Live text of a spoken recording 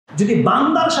যদি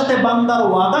বান্দার সাথে বান্দার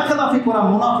ওয়াদা খেলাফি করা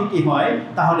মুনাফিকি হয়,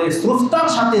 তাহলে স্রষ্টার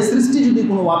সাথে সৃষ্টি যদি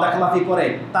কোনো ওয়াদা খেলাফি করে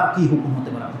তার কি হুকুম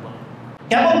হতে পারে?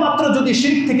 কেবলমাত্র যদি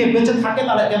শিরক থেকে বেঁচে থাকে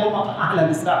তাহলে কেবলমাত্র আহলে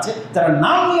হাদিসরা আছে যারা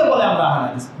নাম নিয়ে বলে আমরা আহলে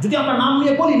হাদিস। যদি আমরা নাম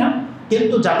নিয়ে বলি না,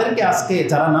 কিন্তু যাদেরকে আজকে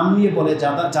যারা নাম নিয়ে বলে,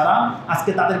 যারা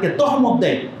আজকে তাদেরকে তহমত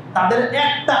দেয়, তাদের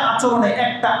একটা আচরণে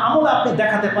একটা আমলে আপনি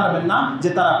দেখাতে পারবেন না যে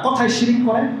তারা কথায় শিরিক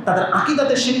করে, তাদের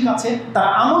আকীদাতে শিরিক আছে, তারা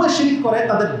আমলে শিরিক করে,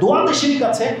 তাদের দোয়াতে শিরিক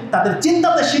আছে, তাদের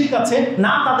চিন্তাতে শিরিক আছে,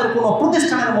 না তাদের কোনো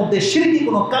প্রতিষ্ঠানের মধ্যে শিরকি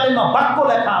কোনো কালিমা বাক্য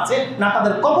লেখা আছে, না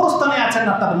তাদের কবরস্থানে আছে,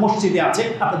 না তাদের মসজিদে আছে,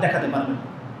 আপনি দেখাতে পারবেন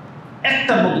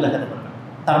একটার মধ্যে দেখাতে পারবেন।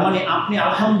 তার মানে আপনি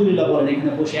আলহামদুলিল্লাহ বলেন,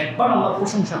 এখানে বসে একবার আল্লাহর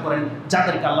প্রশংসা করেন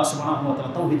যাদেরকে আল্লাহ সুবহানাহু ওয়া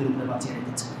তাআলা তাওহীদের উপরে বাঁচিয়ে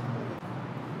রেখেছেন।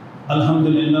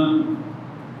 আলহামদুলিল্লাহ,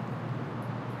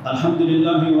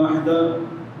 আলহামদুলিল্লাহি ওয়াহদা,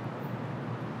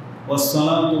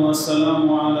 ওয়াসসালাতু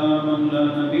ওয়াসসালামু আলা মান লা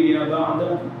নাবিয়্যা বা'দা,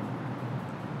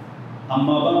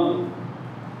 আম্মা বা'দ,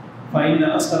 ফাইন্না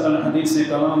আসদাকাল হাদিসি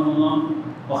কালামুল্লাহ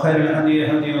ওয়া খায়রুল হাদী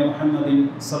হাদী মুহাম্মাদিন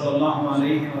সাল্লাল্লাহু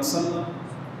আলাইহি ওয়াসাল্লাম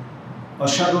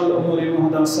وشر الأمور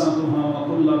محدثاتها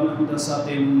وكل محدثة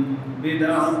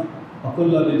بدعة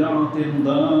وكل بدعة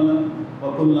ضلالة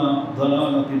وكل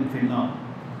ضلالة في النار.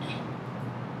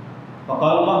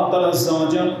 وقال الله تعالى عز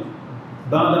وجل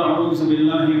بعد أعوذ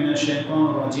بالله من الشيطان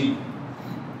الرجيم: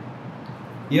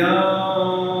 يا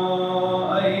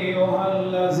أيها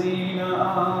الذين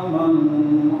آمنوا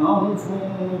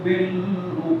أوفوا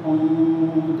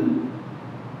بالعقود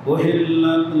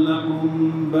أحلت لكم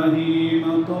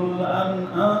بهيمة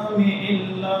الأنعام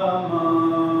إلا ما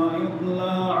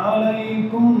يتلى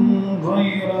عليكم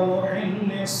غير محل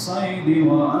الصيد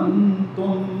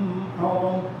وأنتم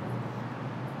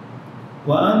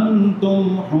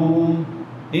حرم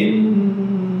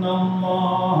إن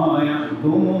الله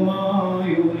يحكم ما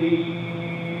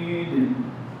يريد.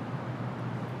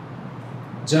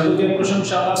 যাবতীয়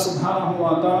প্রশংসা আল্লাহ সুবহানাহু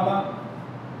ওয়া তাআলা,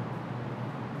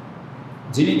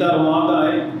 যিনি তার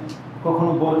ওয়াদায়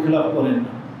কখনো বরখিলাপ করেন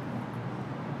না।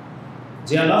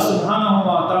 যে আল্লাহ সুবহানাহু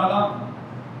ওয়া তাআলা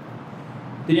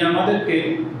তিনি আমাদেরকে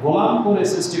গোলাম করে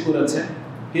সৃষ্টি করেছেন,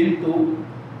 কিন্তু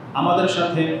আমাদের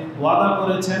সাথে ওয়াদা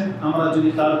করেছেন আমরা যদি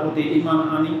তার প্রতি ঈমান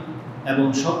আনি এবং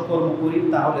সৎকর্ম করি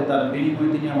তাহলে তার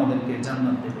বিনিময়ে তিনি আমাদেরকে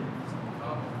জান্নাত দেবেন।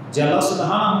 যে আল্লাহ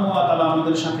সুবহানাহু ওয়া তাআলা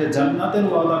আমাদের সাথে জান্নাতের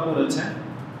ওয়াদা করেছেন,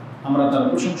 আমরা তার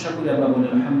প্রশংসা করি, আমরা বলি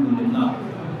আলহামদুলিল্লাহ।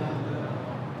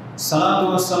 সালাতু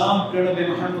ওয়াস সালাম প্রিয় নবী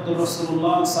মুহাম্মদুর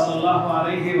রাসূলুল্লাহ সাল্লাল্লাহু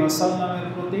আলাইহি ওয়াসাল্লামের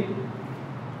প্রতি,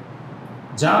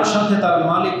 যার সাথে তার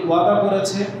মালিক ওয়াদা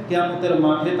করেছে কিয়ামতের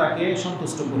মাঠে তাকে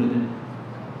সন্তুষ্ট করে দেবেন,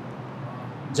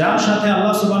 যার সাথে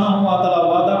আল্লাহ সুবহানাহু ওয়া তাআলা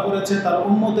ওয়াদা করেছে তার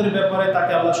উম্মতের ব্যাপারে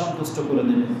তাকে আল্লাহ সন্তুষ্ট করে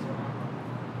দেবেন,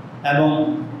 এবং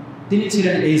তিনি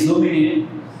ছিলেন এই জমিনে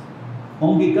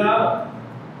অঙ্গীকার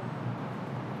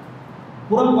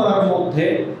পূরণ করার মধ্যে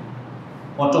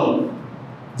অটল,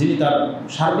 যিনি তার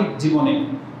সার্বিক জীবনে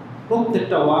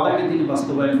প্রত্যেকটা ওয়াদাকে তিনি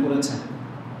বাস্তবায়ন করেছেন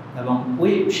এবং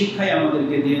ওই শিক্ষাই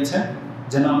আমাদেরকে দিয়েছেন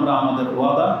যেন আমরা আমাদের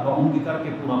ওয়াদা বা অঙ্গীকারকে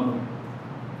পূরণ করি।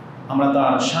 আমরা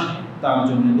তার শানে তার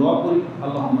জন্য দোয়া করি,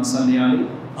 আল্লাহুম্মা সাল্লি আলাইহি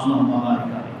আল্লাহুম্মা বারিক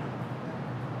আলাইহি।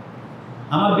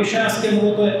 আমার বিষয় আজকে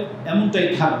মূলত এমনটাই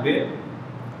থাকবে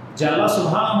যে আল্লাহ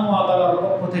সুবহানাহু ওয়া তাআলার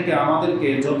পক্ষ থেকে আমাদেরকে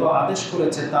যত আদেশ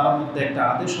করেছে তার মধ্যে একটা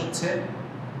আদেশ হচ্ছে,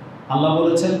 আল্লাহ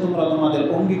বলেছেন তোমরা তোমাদের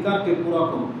অঙ্গীকারকে পুরো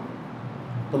করো,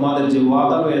 তোমাদের যে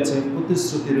ওয়াদা রয়েছে,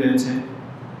 প্রতিশ্রুতি রয়েছে,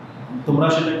 তোমরা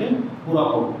সেটাকে পুরো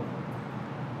করো।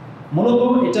 মূলত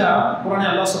এটা কোরআনে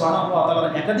আল্লাহ সুবহানাহু ওয়া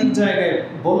তাআলার একাধিক জায়গায়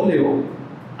বললেও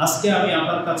আজকে আমি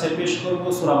আপনার কাছে পেশ করব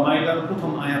সূরা মাইদার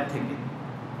প্রথম আয়াত থেকে,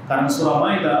 কারণ সূরা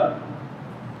মাইদা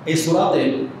এই সূরাতে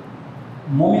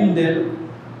মুমিনদের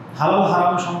হালাল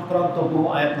হারাম সংক্রান্ত বহু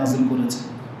আয়াত নাযিল করেছে।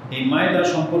 এই মাইদা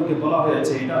সম্পর্কে বলা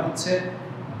হয়েছে এটা হচ্ছে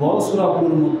বড়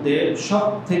সূরাগুলোর মধ্যে সব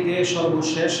থেকে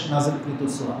সর্বশেষ নাযিলকৃত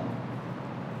সূরা।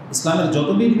 ইসলামের যত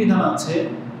বিধিবিধান আছে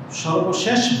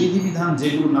সর্বশেষ বিধিবিধান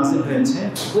যেগুলো নাযিল হয়েছে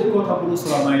ওই কথাগুলো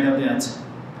সূরা মাইদাতে আছে।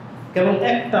 কেবল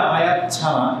একটা আয়াত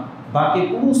ছাড়া বাকি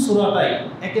পুরো সূরাটাই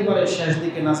একেবারে শেষ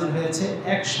দিকে নাযিল হয়েছে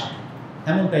একসাথে,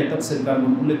 এমনটাই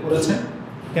তাফসীরকারগণ উল্লেখ করেছেন।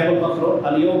 কেবলমাত্র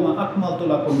আল-ইয়াওমা আকমালতু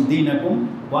লাকুম দীনাকুম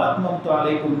ওয়া আতমামতু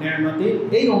আলাইকুম নি'মাতি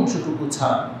এই অংশটুকু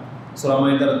ছাড়া সূরা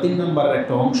মাইদার 3 নম্বরের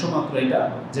একটা অংশ মাত্র এটা,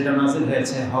 যেটা নাযিল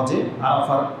হয়েছে হজে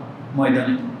আরাফার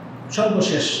ময়দানে,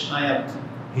 সর্বশেষ আয়াত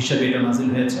হিসেবে এটা নাযিল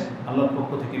হয়েছে আল্লাহর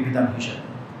পক্ষ থেকে বিধান হিসেবে।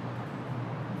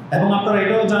 এবং আপনারা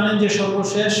এটাও জানেন যে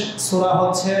সর্বশেষ সূরা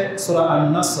হচ্ছে সূরা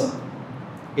আন-নাসর,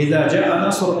 ইযা জাআ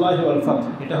নাসরুল্লাহি ওয়াল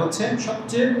ফাতহ, এটা হচ্ছে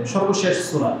সবচেয়ে সর্বশেষ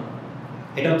সূরা।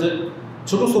 এটা হচ্ছে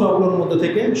ছোট সূরাগুলোর মধ্যে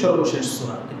থেকে সর্বশেষ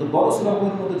সূরা, কিন্তু বড়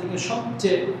সূরাগুলোর মধ্যে থেকে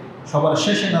সবচেয়ে সবার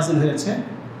শেষে নাযিল হয়েছে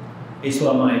এই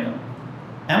সূরা মাইদা।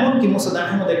 এমনকি মুসনাদ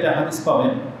আহমদ একটা হাদিস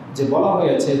পাবেন যে বলা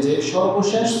হয়েছে যে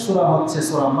সর্বশেষ সূরা হচ্ছে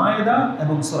সূরা মায়েদা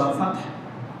এবং সূরা ফাতহ।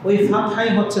 ওই ফাতহাই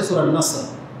হচ্ছে সূরা নাসর।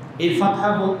 এই ফাতহা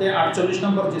বলতে 48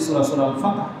 নম্বর যে সূরা, সূরা আল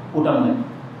ফাতহ, ওটা নয়।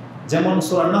 যেমন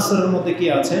সূরা নাসরের মধ্যে কি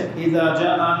আছে, ইযা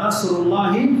জাআ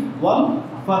নাসরুল্লাহি ওয়াল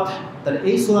ফাতহ, তার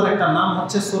এই সূরার একটা নাম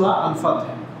হচ্ছে সূরা আল ফাতহ।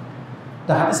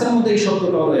 তা হাদিসের মধ্যে এই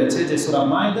শব্দটাও রয়েছে যে সূরা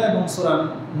মায়েদা এবং সূরা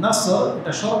নাসর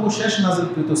এটা সর্বশেষ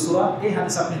নাযিলকৃত সূরা। এই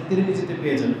হাদিস আপনি তিরমিজিতে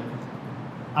পেয়ে যাবেন।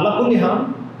 আলা কুল্লি হাল,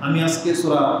 আমি আজকে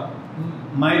সূরা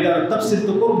মায়েদার তাফসীর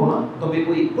তো করব না, তবে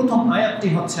ওই প্রথম আয়াতটি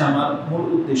হচ্ছে আমার মূল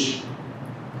উদ্দেশ্য।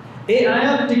 এই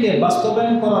আয়াতটিকে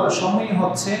বাস্তবায়ন করার সময়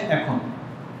হচ্ছে এখন,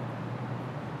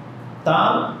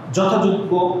 তার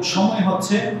যথাযোগ্য সময়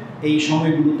হচ্ছে এই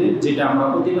সময়গুলোতে যেটা আমরা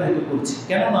অতিবাহিত করছি।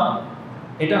 কেননা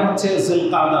এটা হচ্ছে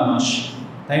যুলকাদা মাস,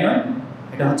 তাই নয়?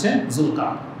 এটা হচ্ছে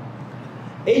যুলকাদা।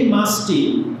 এই মাসটি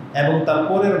এবং তার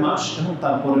পরের মাস এবং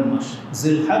তার পরের মাস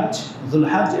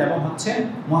যুলহজ এবং হচ্ছে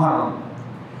মুহররম,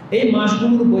 এই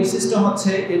মাসগুলোর বৈশিষ্ট্য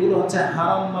হচ্ছে এগুলো হচ্ছে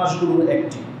হারাম মাসগুলোর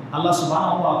একটি। আল্লাহ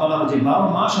সুবহানাহু ওয়া তাআলার যে 12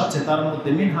 মাস আছে তার মধ্যে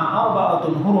মিনহা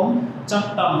আরবাআতুন হুরুম,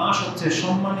 4টা মাস হচ্ছে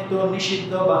সম্মানিত,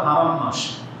 নিষিদ্ধ বা হারাম মাস।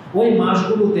 ওই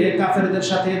মাসগুলোতে কাফেরদের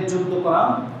সাথে যুদ্ধ করা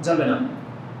যাবে না,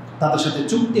 তাদের সাথে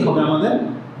চুক্তি হবে আমাদের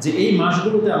যে এই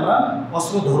মাসগুলোতে আমরা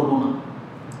অস্ত্র ধরবো না,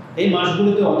 এই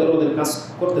মাসগুলোতে ওদের কাজ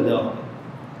করতে দেওয়া হবে।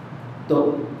 তো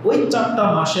ওই 4টা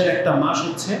মাসের একটা মাস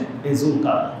হচ্ছে এই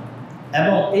যুলকাদা।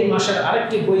 এবং এই মাসের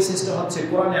আরেকটি বৈশিষ্ট্য হচ্ছে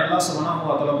কোরআনে আল্লাহ সুবহানাহু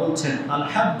ওয়া তাআলা বলছেন আল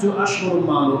হাজ্জু আশহুরুম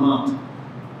মালুমাত,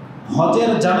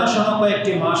 হজের জানাশোনা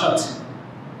কয়েকটি মাস আছে।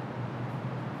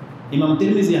 ইমাম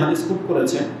তিরমিজি হাদিস কোট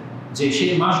করেছেন যে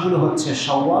সেই মাসগুলো হচ্ছে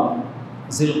শাওয়াল,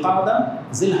 জিলকাদা,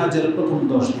 জিলহজের প্রথম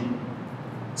 10 দিন।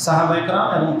 সাহাবায়ে কেরাম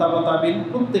এবং তাবিঈন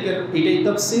প্রত্যেকের এটাই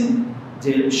তাফসীর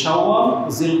যে শাওয়াল,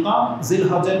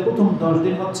 জিলহজের প্রথম 10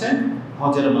 দিন হচ্ছে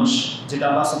হজের মাস, যেটা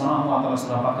আল্লাহ সুবহানাহু ওয়া তাআলা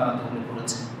সূরা বাকারাতে উল্লেখ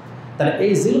করেছেন। তাহলে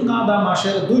এই জিলকাদা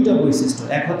মাসের দুইটা বৈশিষ্ট্য,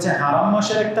 এক হচ্ছে হারাম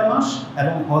মাসের একটা মাস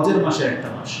এবং হজের মাসের একটা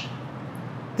মাস।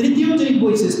 তৃতীয় যে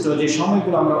বৈশিষ্ট্য, যে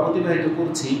সময়গুলো আমরা অতিবাহিত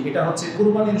করছি, এটা হচ্ছে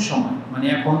কুরবানির সময়। মানে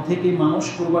এখন থেকে মানুষ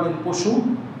কুরবানির পশু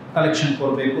কালেকশন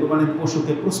করবে, কুরবানির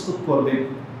পশুকে প্রস্তুত করবে,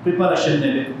 প্রিপারেশন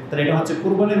নেবে। তাহলে এটা হচ্ছে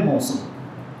কুরবানির মৌসুম।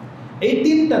 এই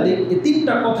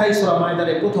তিনটা কথাই সূরা মায়েদার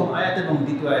প্রথম আয়াত এবং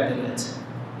দ্বিতীয় আয়াতে রয়েছে।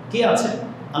 কি আছে?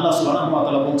 আল্লাহ সুবহানাহু ওয়া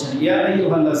তাআলা বলছেন ইয়া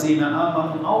আইয়ুহাল্লাযীনা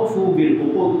আমানু আউফু বিল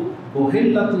উকুদ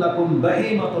উহিল্লাত লাকুম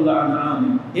বাহিমাতুল আনআম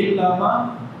ইল্লা মা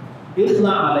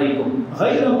ইউতলা আলাইকুম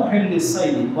গায়রা মুহিল্লিস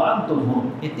সাইদি ওয়া আনতুম হুরুম।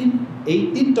 এই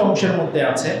তিনটা অংশের মধ্যে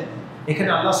আছে। এখানে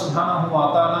আল্লাহ সুবহানাহু ওয়া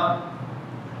তাআলা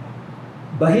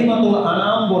বাহিমাতুল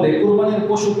আনাম বলে কুরবানির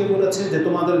পশুকে বলেছে যে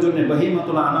তোমাদের জন্য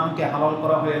বাহিমাতুল আনামকে হালাল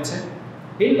করা হয়েছে।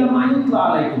 ইল্লা মা ইউতলা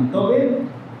আলাইকুম, তবে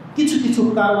কিছু কিছু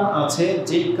কারণ আছে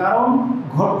যে কারণ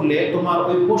ঘটলে তোমার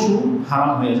ওই পশু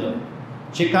হারাম হয়ে যাবে।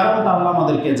 সে কারণটা আল্লাহ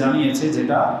আমাদেরকে জানিয়েছে,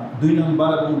 যেটা 2 নম্বর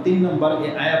এবং 3 নম্বর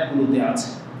এই আয়াতগুলোতে আছে।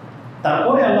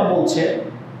 তারপরে আল্লাহ বলছে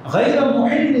গায়রা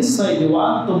মুহিল্লিস সাইদি ওয়া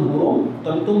আনতুম হুরুম,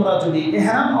 তবে তোমরা যদি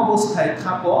ইহরাম অবস্থায়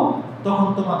থাকো তখন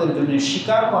তোমাদের জন্য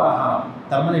শিকার করা হারাম।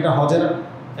 তার মানে এটা হজের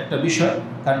একটা বিষয়,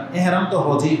 কারণ ইহরাম তো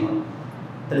হজই হয়।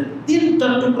 তাহলে 3টা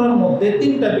টুকরার মধ্যে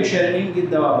 3টা বিষয়ের ইঙ্গিত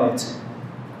দেওয়া হয়েছে।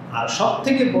 আর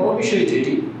সবথেকে বড় বিষয়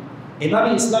যেটি, এভাবে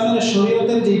ইসলামের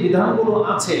শরীয়তের যে বিধানগুলো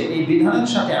আছে এই বিধানের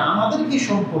সাথে আমাদের কি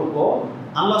সম্পর্ক,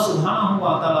 আল্লাহ সুবহানাহু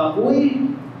ওয়া তাআলা ওই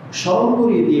স্মরণ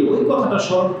করিয়ে দিয়ে, ওই কথাটা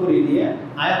স্মরণ করিয়ে দিয়ে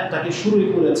আয়াতটাকে শুরুই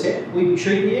করেছে ওই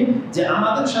বিষয় দিয়ে যে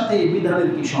আমাদের সাথে এই বিধানের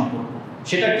কি সম্পর্ক।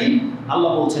 সেটা কি?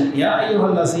 আল্লাহ বলছেন ইয়া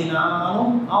আইয়ুহাল্লাযীনা আমানু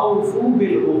আউফু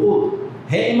বিল উকুদ,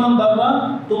 হে ঈমানদাররা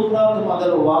তোমরা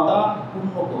তোমাদের ওয়াদা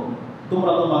পূর্ণ করো,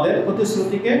 তোমরা তোমাদের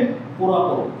প্রতিশ্রুতিকে পুরা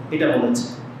করো। এটা বলেছে।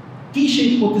 কি সেই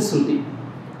প্রতিশ্রুতি?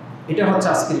 এটা হচ্ছে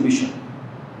আজকের বিষয়।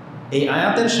 এই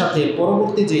আয়াতের সাথে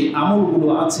পরবর্তী যে আমলগুলো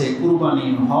আছে, কুরবানি,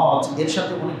 হজ, এর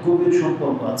সাথে অনেক গভীর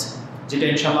সম্পর্ক আছে, যেটা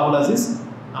ইনশাআল্লাহুল আজিজ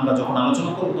আমরা যখন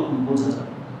আলোচনা করব তখন বোঝা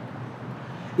যাবে।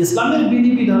 ইসলামের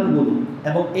বিধিবিধানগুলো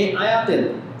এবং এই আয়াতের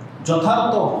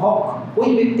যথার্থ হক ওই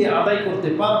ব্যক্তি আদায় করতে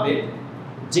পারবে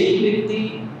যেই ব্যক্তি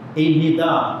এই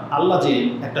নিদা, আল্লাহ যে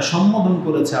একটা সম্বোধন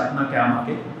করেছে আপনাকে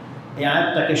আমাকে, এই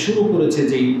আয়াতটাকে শুরু করেছে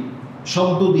যেই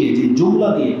শব্দ দিয়ে, যে জুমলা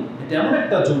দিয়ে, এটা এমন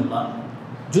একটা জুমলা,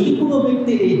 যদি কোনো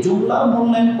ব্যক্তি এই জুমলার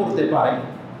মূল্যায়ন করতে পারে,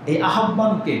 এই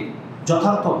আহ্বানকে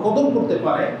যথার্থ কদর করতে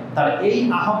পারে, তার এই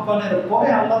আহ্বানের পরে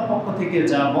আল্লাহর পক্ষ থেকে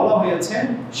যা বলা হয়েছে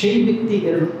সেই ব্যক্তি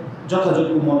এর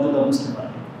যথাযোগ্য মর্যাদা বুঝতে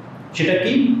পারে। সেটা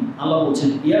কি? আল্লাহ বলছেন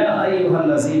ইয়া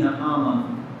আইয়ুহাল্লাযীনা আমানু।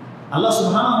 আল্লাহ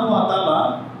সুবহানাহু ওয়া তাআলা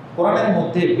কোরআনের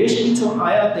মধ্যে বেশ কিছু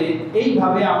আয়াতে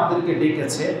এইভাবে আমাদেরকে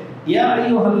ডেকেছে ইয়া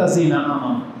আইয়ুহাল্লাযীনা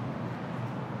আমানু।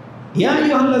 ইয়া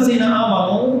আইয়ুহাল্লাযীনা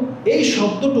আমানু, এই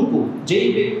শব্দটুকু যেই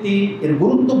ব্যক্তি এর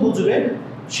গুরুত্ব বুঝবে,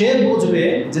 সে বুঝবে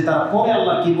যে তার পরে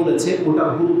আল্লাহ কি বলেছে ওটার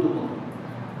গুরুত্ব কত।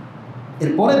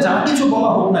 এরপরে যা কিছু বলা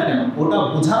হোক না কেন ওটা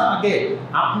বোঝার আগে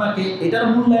আপনাকে এটার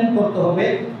মূল্যায়ন করতে হবে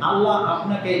আল্লাহ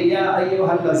আপনাকে ইয়া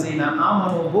আইয়ুহাল্লাযীনা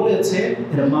আমানু বলেছে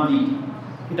এর মানে কি,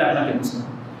 এটা আপনাকে বুঝতে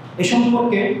হবে। এই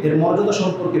সম্পর্কে এর মর্যাদা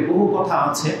সম্পর্কে বহু কথা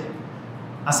আছে,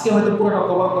 আজকে হয়তো পুরোটা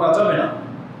কভার করা যাবে না,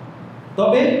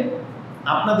 তবে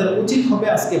আপনাদের উচিত হবে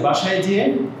আজকে বাসায় যেয়ে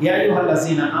ইয়া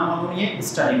আইয়ুহাল্লাযীনা আমানু নিয়ে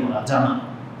স্টাডি করা, জানা।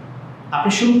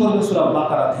 আপনি শুরু করবেন সূরা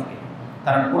বাকারা থেকে,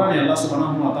 কারণ কোরআনে আল্লাহ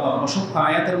সুবহানাহু ওয়া তাআলার অসংখ্য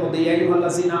আয়াতের মধ্যে ইয়া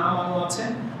আইয়ুহাল্লাযীনা আমানু আছে।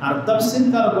 আর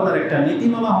তাফসীরকারগণের একটা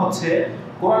নীতিমালা হচ্ছে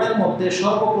কোরআনের মধ্যে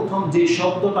সর্বপ্রথম যে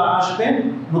শব্দটা আসবে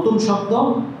নতুন শব্দ,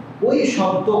 ওই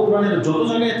শব্দ কোরআনের যত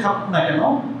জায়গায় থাকুক না কেন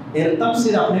এর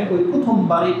তাফসীর আপনি ওই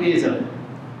প্রথমবারই পেয়ে যাবেন।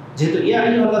 যেহেতু ইয়া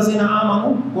আইয়ুহাল্লাযীনা আমানু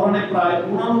কোরআনে প্রায়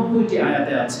 89টি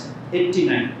আয়াতে আছে,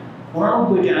 89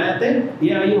 89টি আয়াতে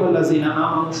ইয়া আইয়ুহাল্লাযীনা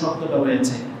আমানু শব্দটা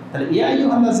রয়েছে। তাহলে ইয়া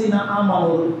আইয়ুহাল্লাযীনা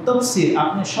আমানুর তাফসীর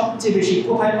আপনি সবচেয়ে বেশি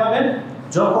কোথায় পাবেন?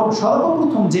 যখন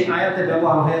সর্বপ্রথম যে আয়াতে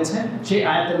ব্যবহার হয়েছে সেই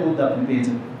আয়াতের মধ্যে আপনি পেয়ে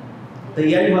যাবেন। তো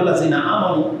ইয়া আইয়ুহাল্লাযীনা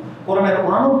আমানু কোরআনের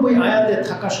 89 আয়াতে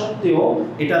থাকা সত্ত্বেও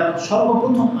এটার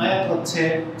সর্বপ্রথম আয়াত হচ্ছে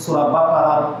সূরা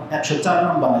বাকারার 104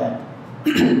 নম্বর আয়াত।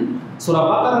 সূরা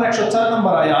বাকারার 104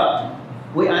 নম্বর আয়াত,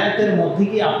 ওই আয়াতের মধ্যে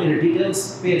কি আপনি ডিটেইলস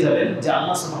পেয়ে যাবেন যে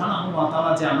আল্লাহ সুবহানাহু ওয়া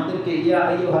তাআলা যে আমাদেরকে ইয়া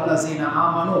আইয়ুহাল্লাযীনা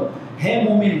আমানু, হে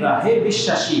মুমিনরা, হে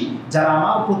বিশ্বাসী যারা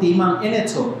আমার প্রতি ঈমান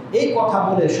এনেছো, এই কথা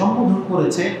বলে সম্বোধন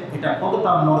করেছে, এটা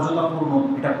কতটা মর্যাদাপূর্ণ,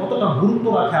 এটা কতটা গুরুত্ব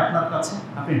রাখে আপনার কাছে,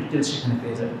 আপনি ডিটেইলস সেখানে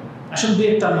পেয়ে যাবেন। আসলে দুই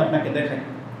একটা আমি আপনাকে দেখাই।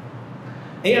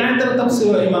 এই আয়াতের তাফসীর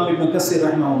ইমাম ইবনে কাসির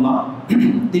রাহিমাহুল্লাহ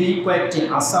তিনি কয়েকটি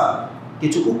আসার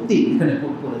কিছু উক্তি এখানে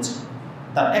কোট করেছেন।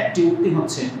 তার একটি উক্তি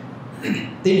হচ্ছে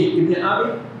তিনি ইবনে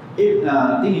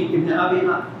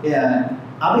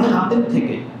আবি হাতিম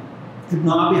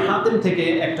থেকে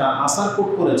একটা আসার কোট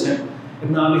করেছেন।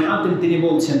 ইবনে আবি হাতিম তিনি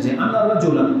বলছেন যে আন্না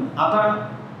রাজুলান আতা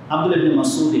আব্দুল ইবনে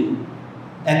মাসউদ,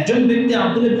 একজন ব্যক্তি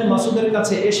আব্দুল ইবনে মাসউদের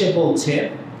কাছে এসে বলছে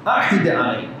আহিদ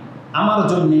আলাই, আমার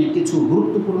জন্য কিছু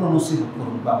গুরুত্বপূর্ণ নসিহত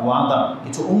করুন বা ওয়াদা,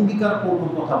 কিছু অঙ্গীকারপূর্ণ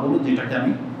কথা বলুন যেটাকে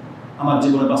আমি আমার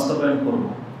জীবনে বাস্তবায়ন করব।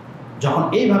 যখন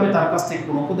এইভাবে তার কাছ থেকে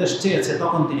কোনো উপদেশ চেয়েছে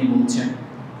তখন তিনি বলছেন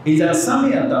ইজা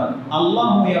সামিআতা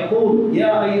আল্লাহু ইয়াকুল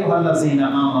ইয়া আইয়ুহাল্লাযীনা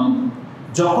আমানু,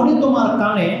 যখনই তোমার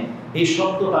কানে এই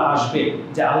শব্দটা আসবে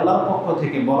যে আল্লাহর পক্ষ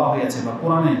থেকে বলা হয়েছে বা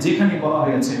কোরআনে যেখানে বলা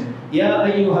হয়েছে ইয়া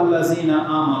আইয়ুহাল্লাযীনা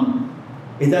আমানু,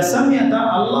 ইজা সামিআতা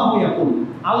আল্লাহু ইয়াকুল,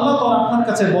 আল্লাহ তো আপনার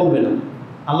কাছে বলবে না,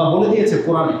 আল্লাহ বলে দিয়েছে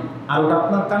কোরআনে, আর ওটা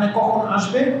আপনার কানে কখন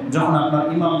আসবে? যখন আপনার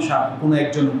ইমাম সাহেব কোনো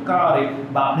একজন কারি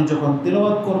বা আপনি যখন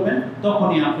তেলাওয়াত করবেন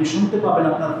তখনই আপনি শুনতে পাবেন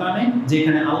আপনার কানে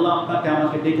যেখানে আল্লাহ আপনাকে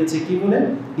আমাকে ডেকেছে কি বলে,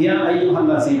 ইয়া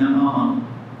আইয়ুহাল্লাযীনা আমানু।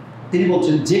 তিনি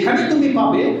বলছেন যেখানে তুমি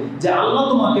পাবে যে আল্লাহ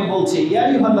তোমাকে বলছে ইয়া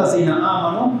আইয়ুহাল্লাযীনা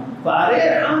আমানু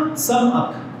ফারিহা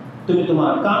সামআক, তুমি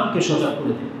তোমার কানকে সজাগ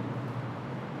করে দেবে।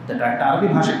 এটা একটা আরবি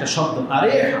ভাষার একটা শব্দ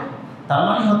আরেহা, তার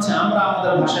মানে হচ্ছে আমরা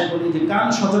আমাদের ভাষায় বলি যে কান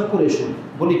সজাগ করে শুনি,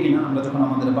 বলি কিনা আমরা যখন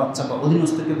আমাদের বাচ্চা বা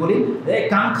অধীনস্থকে বলি এই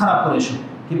কান খারাপ করে শুনি,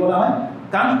 কি বলা হয়?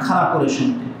 কান খারাপ করে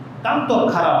শুনতে। কান তো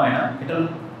খারাপ হয় না, এটার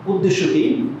উদ্দেশ্য কি?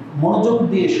 মনোযোগ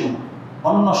দিয়ে শোনা,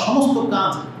 অন্য সমস্ত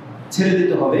কাজ ছেড়ে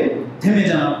দিতে হবে, থেমে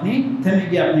যান আপনি, থেমে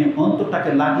গিয়ে আপনি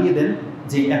অন্তরটাকে লাগিয়ে দেন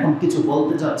যে এখন কিছু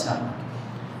বলতে যাচ্ছে আপনাকে,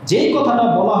 যেই কথাটা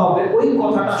বলা হবে ওই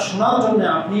কথাটা শোনার জন্য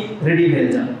আপনি রেডি হয়ে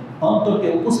যান, অন্তরকে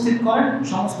উপস্থিত করেন,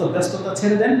 সমস্ত ব্যস্ততা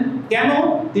ছেড়ে দেন। কেন?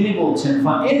 তিনি বলছেন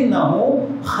ফাইন্নাহু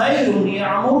খায়রুন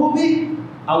ইয়ামুরু বিহি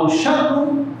আও শাররুন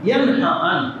ইয়ানহা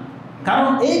আন, কারণ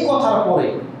এই কথার পরে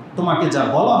তোমাকে যা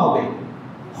বলা হবে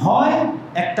হয়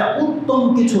একটা উত্তম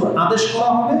কিছুর আদেশ করা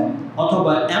হবে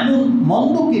অথবা এমন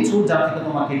মন্দ কিছু যা থেকে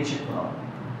তোমাকে নিষেধ করা হবে।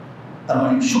 তার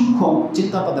মানে সূক্ষ্ম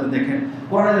চিন্তা তাদের দেখেন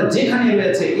কোরআনের যেখানে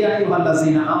রয়েছে ইয়া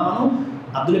আইয়ুহাল্লাযীনা আমানু,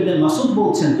 আব্দুল ইবনে মাসউদ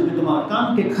বলছেন তুমি তোমার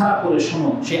কানকে খাড়া করে শোনো,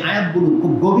 সেই আয়াতগুলো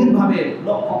খুব গভীরভাবে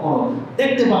লক্ষ্য করো,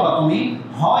 দেখতে পাবা তুমি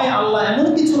হয় আল্লাহ এমন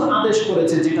কিছুর আদেশ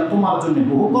করেছে যেটা তোমার জন্য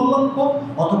বহু কল্যাণকর,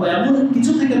 অথবা এমন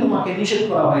কিছু থেকে তোমাকে নিষেধ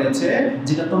করা হয়েছে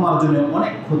যেটা তোমার জন্য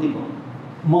অনেক ক্ষতিকর,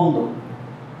 মন্দ।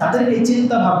 তাদের এই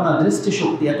চিন্তা ভাবনা,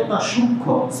 দৃষ্টিশক্তি এতটা সূক্ষ্ম,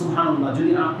 সুবহানাল্লাহ।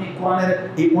 যদি আপনি কোরআনের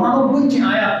এই 89টি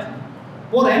আয়াত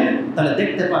পড়েন তাহলে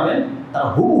দেখতে পাবেন তারা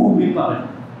হুবহু মিল পাবেন।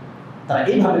 তারা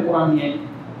এইভাবে কোরআন নিয়ে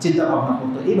চিন্তা ভাবনা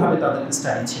করতো, এইভাবে তাদের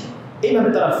স্টাইল ছিল, এইভাবে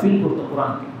তারা ফিল করতো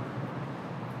কোরআনকে।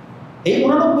 এই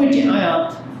 89টি আয়াত,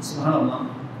 সুবহানাল্লাহ,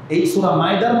 এই সূরা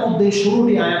মাইদার মধ্যে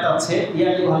শুরুটি আয়াত আছে ইয়া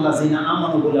আইয়ুহাল্লাযীনা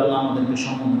আমানু বলে আল্লাহ আমাদেরকে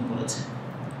সম্বোধন করেছে।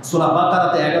 সূরা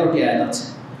বাকারাতে 11টি আয়াত আছে,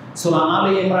 সূরা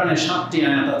আলে ইমরানে 7টি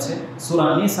আয়াত আছে, সূরা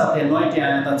নিসাতে 9টি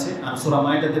আয়াত আছে, আর সূরা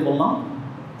মাইদাতে বললাম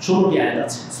 16টি আয়াত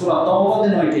আছে, সূরা তাওবাতে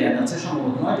 9টি আয়াত আছে,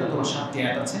 সম্ভবত 9টি অথবা 7টি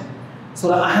আয়াত আছে,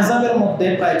 সূরা আহজাবের মধ্যে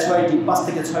প্রায় 6টি, 5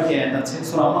 থেকে 6টি আয়াত আছে,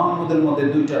 সূরা মুহাম্মদের মধ্যে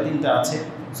 2টা 3টা আছে,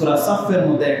 সূরা সাফের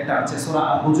মধ্যে একটা আছে, সূরা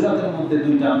হুজরাতের মধ্যে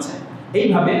 2টা আছে।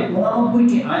 এইভাবে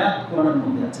 89টি আয়াত কোরআনের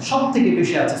মধ্যে আছে, সব থেকে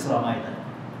বেশি আছে সূরা মাইদায়,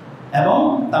 এবং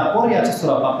তারপরে আছে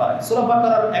সূরা বাকারা। সূরা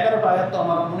বাকারার 11টা আয়াত তো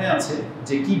আমার মনে আছে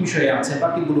যে কি বিষয়ে আছে,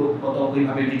 বাকিগুলো কত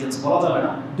ওইভাবে ডিটেইলস বলা যাবে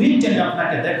না। দুইটা আমি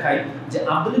আপনাকে দেখাই যে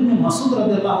আব্দুল্লাহ ইবনে মাসউদ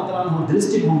রাদিয়াল্লাহু তাআলা আনহুর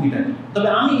দৃষ্টিভঙ্গিটা কি। তবে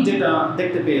আমি যেটা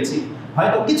দেখতে পেয়েছি,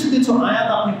 হয়তো কিছু কিছু আয়াত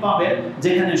আপনি পাবেন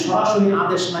যেখানে সরাসরি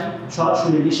আদেশ নাই,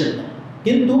 সরাসরি নিষেধ নাই,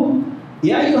 কিন্তু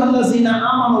ইয়া আইয়ুহাল্লাযীনা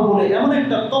আমানু বলে এমন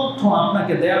একটা তথ্য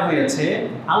আপনাকে দেয়া হয়েছে,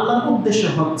 আল্লাহর উদ্দেশ্য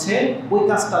হচ্ছে ওই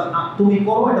কাজটা তুমি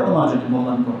করো, এটা তোমার জন্য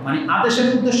কল্যাণকর। মানে আদেশের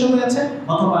উদ্দেশ্য হয়েছে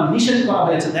অথবা নিষেধ করা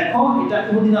হয়েছে, দেখো এটা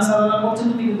ইহুদি নাসারারা করছে,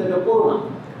 তুমি কিন্তু এটা করো না।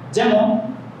 যেমন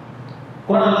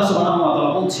কোরআন আল্লাহ সুবহানাহু ওয়া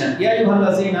তাআলা বলছেন, ইয়া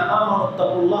আইয়ুহাল্লাযীনা আমানু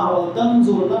তাকুল্লাহা ওয়াল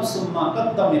তানজুর নাফসুম মা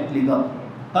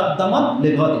কাদ্দামাত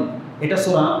লিগাদ। এটা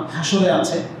সূরা হাশরে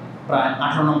আছে, প্রায়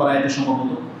 18 নম্বর আয়াতে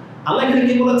সম্ভবত। আল্লাহ এখানে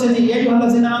কি বলেছে যে ইয়া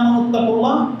আইয়ুহাল্লাযীনা আমানু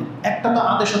তাকুল্লাহ, একটা তো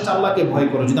আদেশ হচ্ছে আল্লাহকে ভয়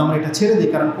করো। যদি আমরা এটা ছেড়ে দিই,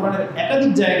 কারণ কোরআনের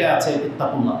একাধিক জায়গায় আছে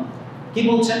ইত্তাকুল্লাহ, কি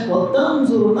বলছেন, ওয়াল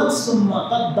তানজুর নাফসুম মা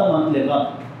কাদ্দামাত লিগাদ,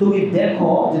 তুমি দেখো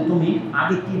যে তুমি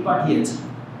আগে কি পাঠিয়েছো।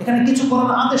 এখানে কিছু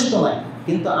করার আদেশ তো নাই,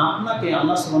 কিন্তু আপনাকে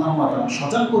আল্লাহ সুবহানাহু ওয়া তাআলা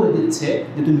সজাগ করে দিচ্ছে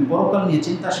যে তুমি পরকাল নিয়ে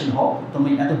চিন্তাশীল হও, তুমি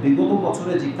এত বিগত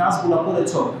বছরে যে কাজগুলো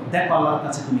করেছো দেখো আল্লাহর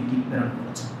কাছে তুমি কি প্রেরণ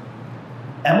করেছো।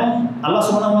 এবং আল্লাহ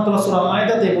সুবহানাহু ওয়া তাআলা সূরা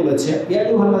মাইদাতে বলেছে, ইয়া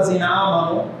আইয়ুহাল্লাযীনা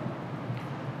আমানু,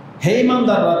 হে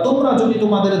ঈমানদাররা, তোমরা যদি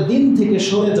তোমাদের দিন থেকে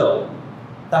সরে যাও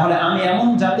তাহলে আমি এমন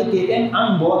জাতিকে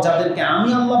আনবো যাদেরকে আমি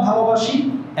আল্লাহ ভালোবাসি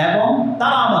এবং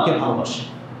তারা আমাকে ভালোবাসে।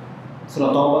 সূরা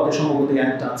তাওবাতে সম্ভবত এই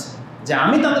আয়াতটা আছে যে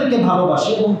আমি তাদেরকে ভালোবাসি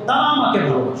এবং তারা আমাকে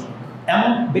ভালোবাসে,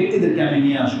 এমন ব্যক্তিদেরকে আমি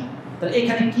নিয়ে আসবো। তাহলে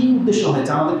এখানে কি উদ্দেশ্য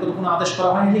হয়েছে? আমাদেরকে তো কোনো আদেশ করা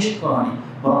হয়নি, নিষেধ করা হয়নি,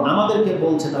 বরং আমাদেরকে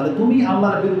বলছে তাহলে তুমি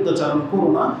আল্লাহর বিরুদ্ধাচরণ করো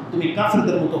না, তুমি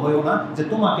কাফিরদের মতো হয়েও না যে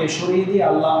তোমাকে সরিয়ে দিয়ে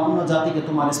আল্লাহ অন্য জাতিকে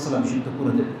তোমার স্থলাভিষিক্ত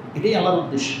করে দেবে। এটাই আল্লাহর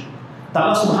উদ্দেশ্য।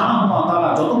 আল্লাহ সুবহানাহু ওয়া তাআলা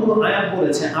যতগুলো আয়াত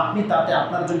বলেছে, আপনি তাতে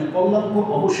আপনার জন্য কল্যাণকর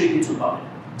অবশ্যই কিছু পাবেন।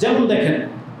 যেমন দেখেন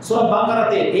সূরা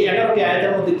বাকারাতে এই 11টি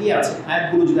আয়াতের মধ্যে কি আছে,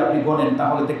 আয়াতগুলো যদি আপনি গণেন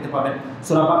তাহলে দেখতে পাবেন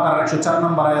সূরা বাকারার 104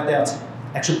 নম্বর আয়াতে আছে,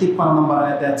 153 নম্বর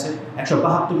আয়াতে আছে,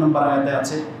 172 নম্বর আয়াতে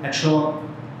আছে,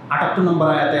 178 নম্বর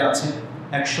আয়াতে আছে,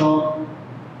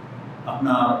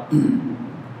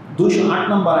 208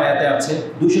 নম্বর আয়াতে আছে,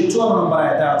 254 নম্বর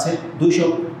আয়াতে আছে,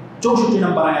 264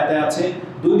 নম্বর আয়াতে আছে,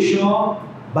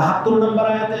 272 নম্বর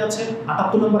আয়াতে আছে,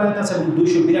 78 নম্বর আয়াতে আছে এবং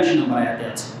 282 নম্বর আয়াতে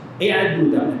আছে। এই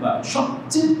আয়াতগুলোতে আপনি পাবেন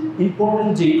সবচেয়ে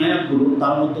ইম্পর্টেন্ট যে আয়াতগুলো,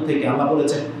 তার মধ্যে থেকে আল্লাহ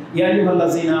বলেছেন, ইয়া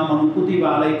আইয়ুহাল্লাযীনা আমানু কুতিবা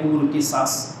আলাইকুমুল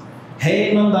কিসাস, হে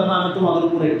ঈমানদাররা, আমি তোমাদের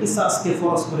উপরে কিসাসকে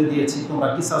ফরজ করে দিয়েছি, তোমরা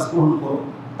কিসাস গ্রহণ করো।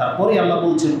 তারপরে আল্লাহ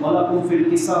বলছেন, ওয়ালাকুম ফিল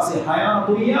কিসাসি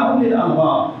হায়াতুন ইয়া উলিল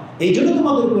আলবাব, এই জন্য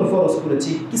তোমাদের উপর ফরজ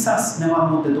করেছি, কিসাস নেওয়ার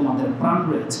মধ্যে তোমাদের প্রাণ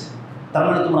রয়েছে। তার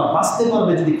মানে তোমরা বাঁচতে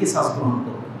পারবে যদি কিসাস গ্রহণ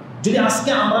করো। যদি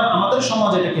আজকে আমরা আমাদের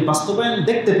সমাজে এটাকে বাস্তবায়ন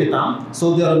দেখতে পেতাম,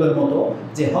 সৌদি আরবের মতো,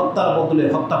 যে হত্যার বদলে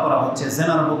হত্যা করা হচ্ছে,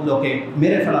 জেনার বদলে ওকে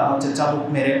মেরে ফেলা হচ্ছে চাবুক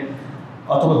মেরে,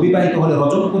 অথবা বিবাহিত হলে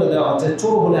রজম করে দেওয়া হচ্ছে,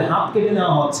 চোর হলে হাত কেটে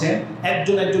নেওয়া হচ্ছে,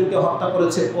 একজন একজনকে হত্যা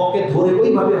করেছে ওকে ধরে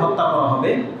ওইভাবে হত্যা করা হবে,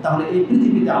 তাহলে এই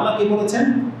পৃথিবীতে আল্লাহ কি বলেছেন,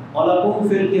 ওয়ালাকুম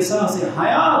ফিল কিসাসি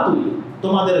হায়াতুন,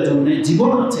 তোমাদের জন্য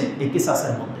জীবন আছে এই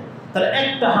কিসাসের মধ্যে। তাহলে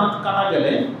একটা হাত কাটা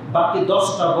গেলে বাকি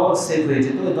 10টা ঘর সেভ হয়ে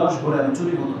যেত, ওই 10 ঘরে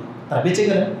চুরি হতো, তারা বেঁচে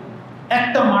গেলেন।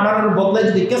 একটা মার্ডারের বদলে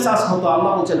যদি কিসাস হতো,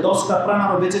 আল্লাহ বলছে 10টা প্রাণ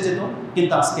আরো বেঁচে যেত।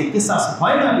 কিন্তু আজকে কিসাস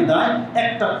হয় না বিদায়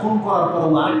একটা খুন করার পর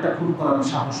আরেকটা খুন করার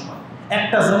সাহস পায়,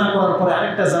 একটা জানা করার পরে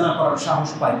আরেকটা জানা করার সাহস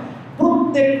পায়।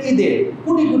 প্রত্যেক ঈদে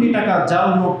কোটি কোটি টাকা জাল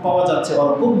নোট পাওয়া যাচ্ছে, আর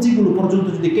কবজিগুলো পর্যন্ত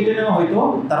যদি কেটে নেওয়া হইতো,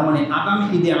 তার মানে আগামী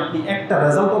ঈদে আপনি একটা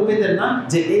রেজাল্টও পেতেন না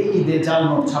যে এই ঈদে জাল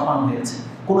নোট ছাপানো হয়েছে।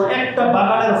 কোনো একটা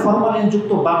বাগানের ফরমালিন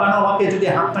যুক্ত বাগানওয়ালাকে যদি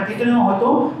হাতটা কেটে নেওয়া হতো,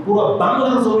 পুরো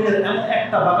বাংলার জমিনের এমন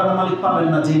একটা বাগানের মালিক পাবেন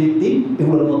না যে ব্যক্তি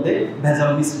এগুলোর মধ্যে ভেজাল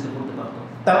মিশ্রিত করতে পারত।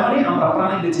 তার মানে আমরা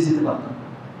প্রাণে বেঁচে যেতে পারতাম।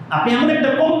 আপনি এমন একটা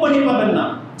কোম্পানি পাবেন না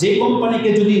যে কোম্পানিকে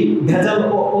যদি ভেজাল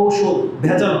ঔষধ,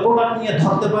 ভেজাল প্রোডাক্ট নিয়ে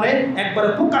ধরতে পারে, একবারে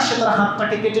প্রকাশ্যে তার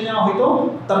হাতটাকে কেটে নেওয়া হইতো,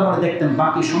 তারপরে দেখতেন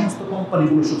বাকি সমস্ত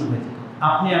কোম্পানিগুলো সুযোগ হয়ে যেত,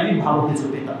 আপনি আমি ভালো কিছু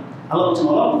পেতাম। আল্লাহ বলছেন,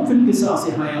 ওয়ালাকুম ফিল কিসাসি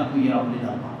হায়াতুন ইয়া উলিল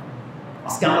আলবাব।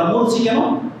 আজকে আমরা বলছি কেন?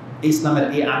 ইসলামের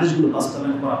এই আদেশগুলো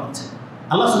বাস্তবায়ন করা হচ্ছে।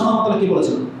 আল্লাহ সুবহানাহু ওয়া তাআলা কি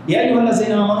বলেছেন, ইয়া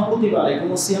আইয়ুহাল্লাযীনা আমানু কুতিবা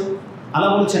আলাইকুমুস সিয়াম, আল্লাহ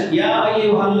বলেছেন, ইয়া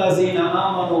আইয়ুহাল্লাযীনা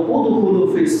আমানু উদখুলু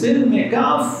ফিস সিলমি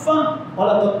কাফা ওয়া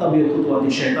লা তাত্তাবিউ খুতুওয়াতি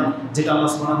শাইতান, যেটা আল্লাহ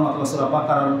সুবহানাহু ওয়া তাআলা সূরা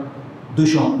বাকারার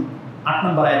 208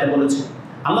 নম্বর আয়াতে বলেছেন।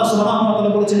 আল্লাহ সুবহানাহু ওয়া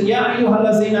তাআলা বলেছেন, ইয়া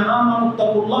আইয়ুহাল্লাযীনা আমানু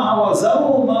তাকুল্লাহা ওয়া যারু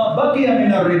মা বাকিয়া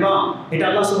মিনার রিবা, এটা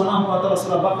আল্লাহ সুবহানাহু ওয়া তাআলা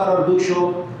সূরা বাকারার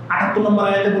 278 নম্বর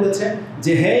আয়াতে বলেছে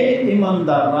যে, হে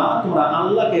ঈমানদাররা, তোমরা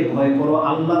আল্লাহকে ভয় করো,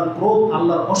 আল্লাহর ক্রোধ,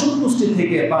 আল্লাহর অসন্তুষ্টি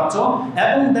থেকে বাঁচো,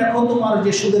 এবং দেখো তোমার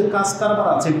যে সুদের কাজ কারবার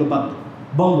আছে এগুলো বন্ধ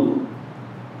করো।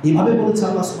 এইভাবে বলেছে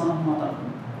আল্লাহ সুবহানাহু ওয়া তাআলা।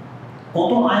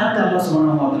 কত আয়াতে আল্লাহ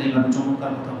সুবহানাহু ওয়া তাআলা এইভাবে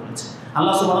চমৎকার কথা বলেছে।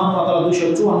 আল্লাহ সুবহানাহু ওয়া তাআলা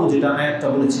 254 যেটা আয়াতটা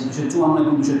বলেছেন, 254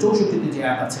 এবং 264 যে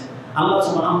আয়াত আছে, আল্লাহ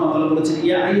সুবহানাহু ওয়া তাআলা বলেছেন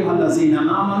ইয়া আইয়ুহাল্লাযীনা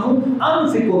আমানু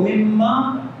আনফিকু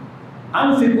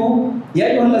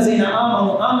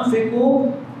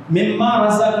মিম্মা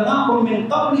রাযাকনাকুম মিন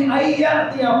ক্বাবলি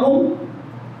আইয়াতিয়াকুম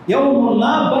ইয়াউমুন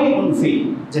লা বাইউন ফি,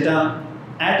 যেটা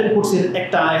আয়াতুল কুরসির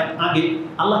একটা আয়াত আগে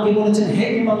আল্লাহ কি বলেছেন, হে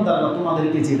ঈমানদাররা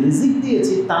তোমাদেরকে যে রিজিক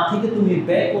দিয়েছি তা থেকে তুমি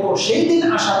ব্যয় করো সেই দিন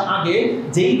আসার আগে,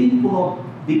 যেই দিন কোনো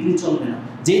বিক্রি চলবে না,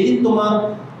 যেই দিন তোমার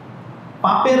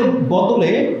পাপের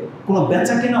বদলে কোনো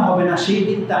বেচা কেনা হবে না, সেই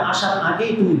দিনটা আসার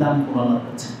আগেই তুমি দান করো আল্লাহর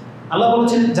কাছে। আল্লাহ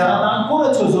বলেছেন যারা দান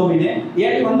করেছো জমিনে, ইয়া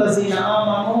আইয়ুহাল্লাযীনা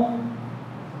আমানু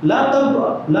লা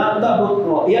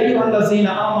তাবতু ইয়া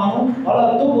আইয়ুহাল্লাযীনা আমানু ওয়া লা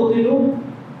তুবতিলু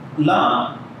লা,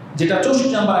 যেটা 64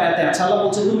 নম্বর আয়াতে আছে, আল্লাহ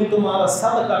বলছে তুমি তোমার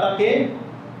সাদকাটাকে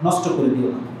নষ্ট করে দিও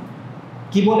না।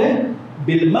 কি বলে?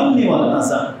 বিল মান্নি ওয়াল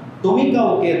আযা, তুমি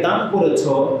কাউকে দান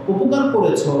করেছো, উপকার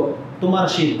করেছো, তোমার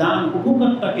সেই দান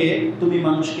উপকারটাকে তুমি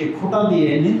মানুষকে খোঁটা দিয়ে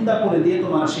নিন্দা করে দিয়ে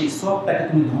তোমার সেই সওয়াবটাকে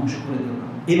তুমি ধ্বংস করে দিও না।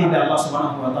 এইভাবে আল্লাহ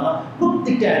সুবহানাহু ওয়া তাআলা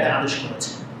প্রত্যেকটা আয়াতে আদেশ করেছে।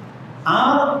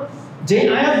 আর যে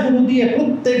আয়াতগুলো দিয়ে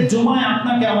প্রত্যেক জুমায়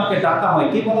আপনাকে আমাকে ডাকা হয়,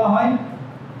 কি বলা হয়?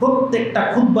 প্রত্যেকটা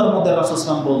খুতবার মধ্যে রাসূল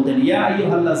সাল্লাল্লাহু আলাইহি ওয়াসাল্লাম বলতেন ইয়া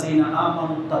আইয়ুহাল্লাযীনা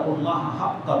আমানুত্তাকুল্লাহা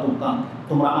হাক্কা তুকাত,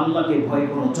 তোমরা আল্লাহকে ভয়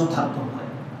করো যথার্থ ভয়।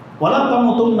 ওয়ালা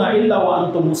তামুতুন্না ইল্লা ওয়া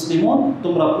আনতুম মুসলিমুন,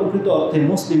 তোমরা প্রকৃত অর্থে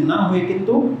মুসলিম না হয়ে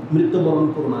কিন্তু মৃত্যুবরণ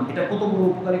করো না। এটা কত বড়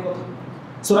উপকারী কথা।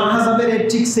 সূরা আহজাবের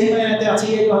ঠিক সেম আয়াতে আছে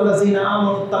ইয়া আইয়ুহাল্লাযীনা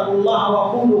আমানুত্তাকুল্লাহা ওয়া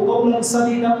কুলু কাওলান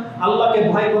সাদীদা, আল্লাহকে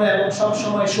ভয় করো এবং সব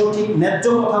সময় সঠিক ন্যায্য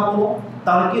কথা বলো,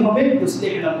 তাহলে কি হবে?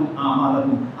 ইউসলিহু লাকুম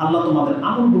আমালাকুম, আল্লাহ তোমাদের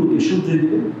আমলগুলোকে শুধরে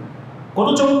দিবে। কত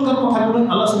চমৎকার কথা বলেন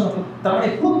আল্লাহ সুবহানাহু ওয়া তাআলা। তার মানে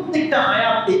প্রত্যেকটা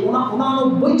আয়াত, এই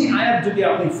 89টি আয়াত যদি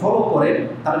আপনি ফলো করেন,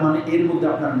 তার মানে এর মধ্যে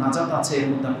আপনার নাজাত আছে, এর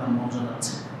মধ্যে আপনার মর্যাদা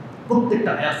আছে।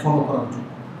 প্রত্যেকটা আয়াত ফলো করার জন্য,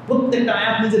 প্রত্যেকটা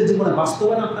আয়াত নিজের জীবনে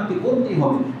বাস্তবায়ন আপনাকে করতেই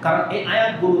হবে। কারণ এই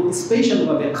আয়াতগুলো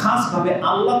স্পেশালভাবে, খাসভাবে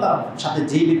আল্লাহ তার সাথে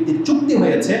যেই ব্যক্তির চুক্তি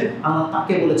হয়েছে, আল্লাহ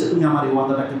তাকে বলেছে তুমি আমার এই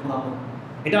ওয়াদাটাকে পুরা করো।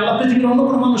 এটা আল্লাহ পৃথিবীর অন্য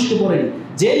কোনো মানুষকে বলেনি।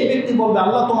 যেই ব্যক্তি বলবে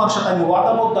আল্লাহ তোমার সাথে আমি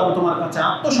ওয়াদাবদ্ধ, আমি তোমার কাছে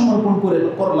আত্মসমর্পণ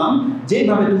করলাম,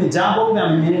 যেইভাবে তুমি যা বলবে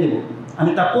আমি মেনে নেব,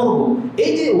 আমি তা করব,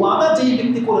 এই যে ওয়াদা যেই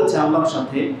ব্যক্তি করেছে আল্লাহর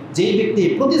সাথে, যেই ব্যক্তি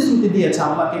প্রতিশ্রুতি দিয়েছে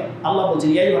আল্লাহকে, আল্লাহ বলছেন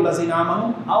ইয়া আইয়ুহাল্লাযীনা আমানু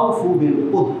আউফু বিল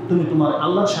উকুদ, তুমি তোমার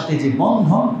আল্লাহর সাথে যে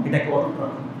বন্ধন এটাকে অটুট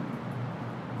রাখো।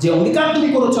 যে অঙ্গীকার তুমি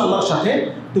করেছো আল্লাহর সাথে,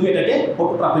 তুমি এটাকে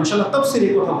অটুট রাখো। ইনশাআল্লাহ তাফসীরে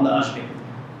এই কথাগুলো আসবে।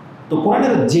 তো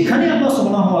কোরআনের যেখানে আল্লাহ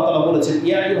সুবহানাহু ওয়া তাআলা বলেছেন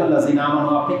ইয়া আইয়ুহাল্লাযীনা আমানু,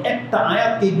 আপনি একটা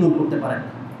আয়াতকে ইগনোর করতে পারেন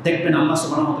না। দেখবেন আল্লাহ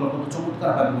সুবহানাহু ওয়া তাআলা কত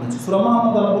চমৎকারভাবে বলেছে। সূরা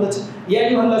মুহাম্মদ আল্লাহ বলেছে ইয়া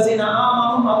আইয়ুহাল্লাযীনা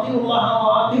আমানু আতিউল্লাহা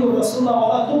ওয়া আতিউর রাসূলা ওয়া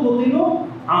লা তুবতিলু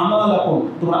আমালাকুম,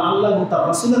 তোমরা আল্লাহ এবং তার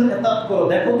রাসূলের ইতাআত করো,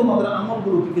 দেখো তোমাদের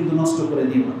আমলগুলোকে কিন্তু নষ্ট করে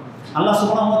দিও না। আল্লাহ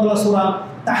সুবহানাহু ওয়া তাআলা সূরা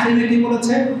তাহরিমে কি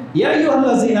বলেছে? ইয়া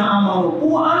আইয়ুহাল্লাযীনা আমানু কু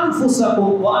আনফুসাকুম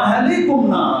ওয়া আহলিকুম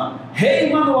নার, হে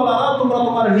ঈমানওয়ালারা তোমরা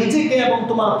তোমার নিজেকে এবং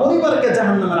তোমার পরিবারকে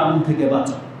জাহান্নামের আগুন থেকে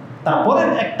বাঁচাও। তারপরে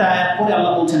একটা আয়াত পরে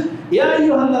আল্লাহ বলছেন ইয়া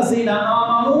আইয়ুহাল্লাযীনা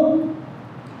আমানু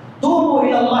তুবু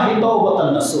ইলাল্লাহি তাওবাতান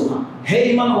নাসুহা, হে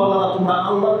ঈমানওয়ালারা তোমরা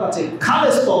আল্লাহর কাছে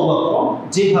খালেস তওবা করো,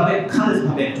 যেভাবে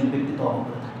খালেসভাবে একজন ব্যক্তি তওবা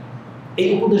করে থাকে। এই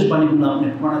উপদেশ বাণীগুলো আপনি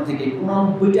কোরআন থেকে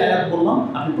 89টি আয়াত বললাম,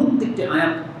 আপনি প্রত্যেকটি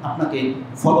আয়াত আপনাকে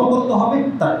ফলো করতে হবে,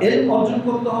 তার ইলম অর্জন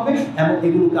করতে হবে এবং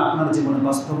এগুলোকে আপনার জীবনে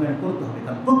বাস্তবায়ন করতে হবে।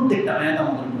 কারণ প্রত্যেকটা আয়াত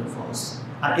আমাদের উপরে ফরজ,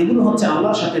 আর এগুলো হচ্ছে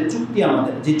আল্লাহর সাথে চুক্তি।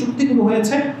 আমাদের যে চুক্তিগুলো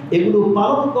হয়েছে এগুলো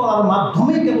পালন করার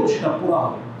মাধ্যমে কেবল সেটা পুরা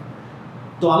হবে।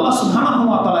 তো আল্লাহ সুবহানাহু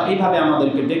ওয়া তাআলা এইভাবে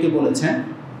আমাদেরকে ডেকে বলেছেন।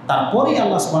 তারপরেই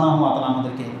আল্লাহ সুবহানাহু ওয়া তাআলা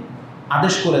আমাদেরকে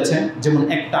আদেশ করেছেন, যেমন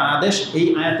একটা আদেশ এই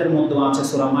আয়াতের মধ্যে আছে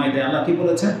সূরা মাইদায়। আল্লাহ কি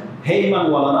বলেছেন? হে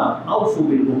ঈমানওয়ালারা আউফু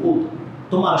বিল উকুদ,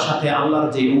 তোমার সাথে আল্লাহর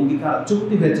যে অঙ্গীকার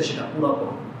চুক্তি হয়েছে সেটা পুরো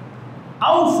করো।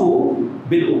 আউফু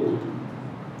বিল উকুদ,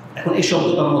 এখন এই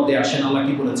শব্দটার মধ্যে আসেন আল্লাহ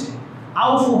কি বলেছে?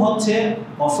 আউফু হচ্ছে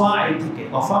ওফা থেকে,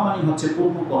 ওফা মানে হচ্ছে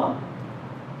পূর্ণ করা।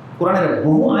 কোরআনের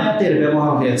বহু আয়াতের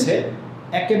ব্যবহার হয়েছে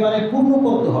একেবারে পূর্ণ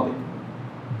করতে হবে।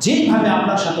 যেইভাবে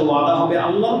আপনার সাথে ওয়াদা হবে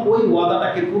আল্লাহর ওই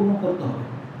ওয়াদাটাকে পূর্ণ করতে হবে।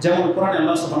 যেমন কোরআনে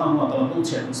আল্লাহ সুবহানাহু ওয়া তাআলা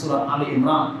বলছেন সূরা আলে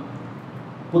ইমরান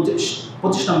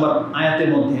 25 নম্বর আয়াতের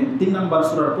মধ্যে 3 নম্বর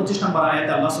সূরার 25 নম্বর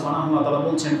আয়াতে আল্লাহ সুবহানাহু ওয়া তাআলা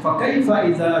বলছেন ফাকাইফা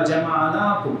ইযা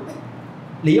জামা'নাকুম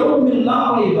লিয়াউমিল লা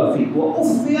রাইবা ফি ওয়া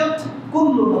উফিয়াত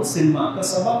কুল্লু নাফসিন মা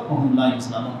কাসাবাত ওয়া হুম লা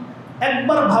ইউজলামুন।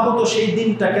 একবার ভাবো তো সেই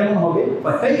দিনটা কেমন হবে?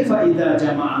 ফাকাইফা ইযা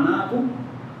জামা'নাকুম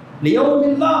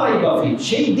লিয়াউমিল লা রাইবা ফি,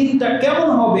 সেই দিনটা কেমন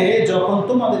হবে যখন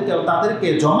তাদেরকে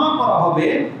জমা করা হবে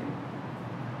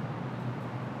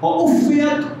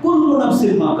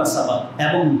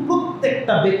এবং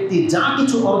প্রত্যেকটা ব্যক্তি যা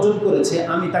কিছু অর্জন করেছে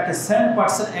আমি তাকে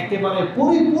 100% একেবারে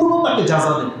পরিপূর্ণ তাকে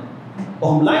যাজা দেব।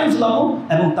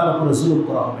 এবং তার উপরে জুলুম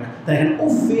করা হবে না। তাই এখানে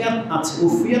উফিয়াত আছে,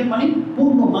 উফিয়াত মানে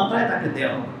পূর্ণ মাত্রায় তাকে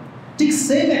দেওয়া হবে। ঠিক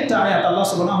সেম একটা আয়াত আল্লাহ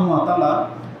সুবহানাহু ওয়া তাআলা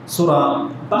সূরা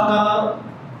বাকারার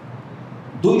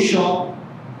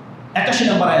 281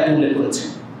 নম্বর আয়াতে উল্লেখ করেছেন।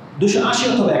 280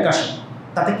 অথবা 81,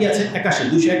 তাতে কি আছে? 81,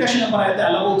 281 নম্বর আয়াতে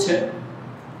আল্লাহ বলছে,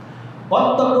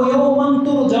 ওয়াত্তাকু ইয়াওমান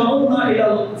তুরজাউনা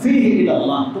ফীহি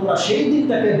ইলাল্লাহ, তোমরা সেই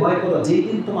দিনটাকে ভয় করো যেই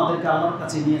দিন তোমাদেরকে আল্লাহর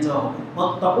কাছে নিয়ে যাওয়া হবে।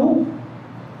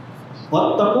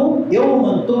 ওয়াত্তাকু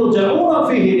ইয়াওমান তুরজাউনা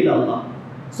ফীহি ইলাল্লাহ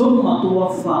সুম্মা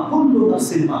তুওয়াফা কুল্লু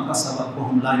নাফসিন মা কাসাবাত ওয়া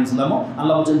হুম লা ইউযলামুন।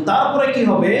 আল্লাহ বলেন তারপরে কি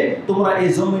হবে? তোমরা এই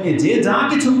জমিনে যে যা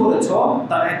কিছু করেছো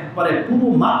তার একবারে পুরো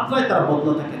মাত্রায় তার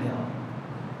বদলা তাকে দেওয়া হবে।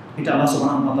 এটা আল্লাহ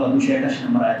সুবহানাহু ওয়া তাআলা 281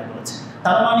 নম্বর আয়াতে বলেছেন।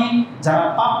 তার মানে যারা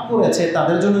পাপ করেছে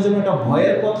তাদের জন্য যেমন এটা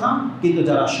ভয়ের কথা, কিন্তু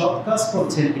যারা সৎ কাজ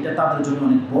করছেন এটা তাদের জন্য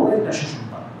অনেক বড় একটা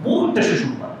সুসংবাদ, বড় একটা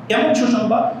সুসংবাদ। কেমন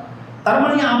সুসংবাদ? তার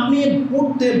মানে আপনি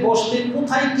পড়তে বসতে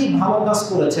কোথায় কি ভালো কাজ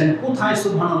করেছেন, কোথায়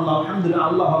সুবহানাল্লাহ আলহামদুলিল্লাহ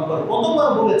আল্লাহু আকবার কতবার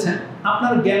বলেছেন,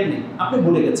 আপনার জ্ঞান নেই, আপনি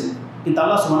ভুলে গেছেন। কিন্তু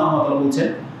আল্লাহ সুবহানাহু ওয়া তাআলা বলছেন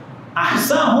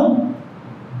আহসাহুম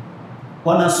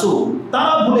ওয়া নাসু,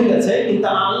 তারা ভুলে গেছে কিন্তু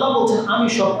আল্লাহ বলছেন আমি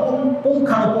সব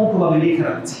পুঙ্খানুপুঙ্খভাবে লিখে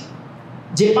রাখছি।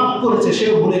 যে পাপ করেছে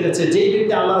সেও ভুলে গেছে, যে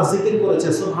ব্যক্তি আল্লাহর জিকির করেছে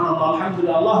সুবহানাল্লাহ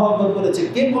আলহামদুলিল্লাহ আল্লাহু আকবার করেছে,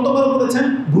 কে কতবার করেছেন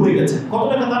ভুলে গেছেন, কত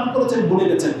টাকা দান করেছেন ভুলে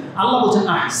গেছেন। আল্লাহ বলছেন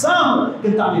আহসান,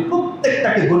 কিন্তু আমি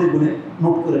প্রত্যেকটাকে গুনে গুনে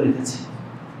নোট করে রেখেছি।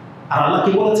 আর আল্লাহ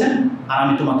কি বলেছেন? আর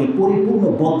আমি তোমাকে পরিপূর্ণ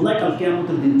বদলায় কাল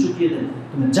কিয়ামতের দিন চুকিয়ে দেব,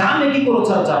 তুমি যা নেকি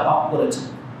করেছো আর যা পাপ করেছো।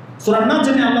 সূরা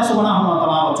নাজমে আল্লাহ সুবহানাহু ওয়া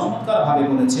তাআলা চমৎকার ভাবে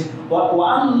বলেছে ওয়া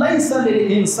আল্লাইসা লিল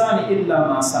ইনসানি ইল্লা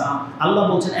মা সাআ, আল্লাহ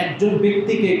বলেন একজন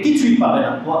ব্যক্তিকে কিছুই পাবে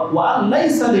না। ওয়া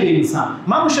আল্লাইসা লিল ইনসান,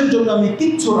 মানুষের জন্য আমি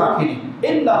কিচ্ছু রাখিনি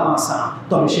ইল্লা মা সাআ,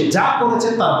 তবে সে যা করেছে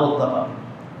তার বদলা পাবে।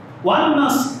 ওয়ান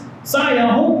নাস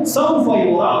সায়াহু সাউফা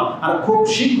ইউরা, আর খুব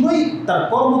শীঘ্রই তার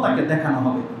কর্ম তাকে দেখানো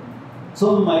হবে।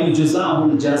 সুম্মা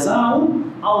ইউজাজাহুল জাযাউ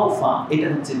আওফা, এটা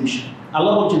হচ্ছে বিষয়।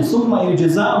 আল্লাহ বলছেন সুম্মা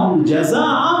ইউজাজাহুল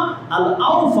জাযাআ আল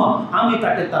আওফা, আমি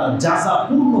তাকে তার জাযা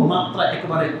পূর্ণ মাত্রা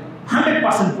একেবারে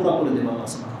 100% পুরো করে দেব। আল্লাহ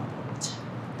সুবহানাহু ওয়া তাআলা বলছেন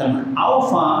তার মানে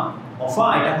ওফা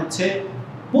এটা হচ্ছে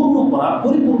পূর্ণ করা,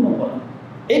 পরিপূর্ণ করা।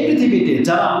 এই পৃথিবীতে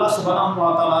যারা আল্লাহ সুবহানাহু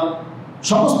ওয়া তাআলার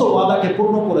সমস্ত ওয়াদাকে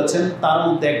পূর্ণ করেছেন তার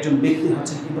মধ্যে একজন ব্যক্তি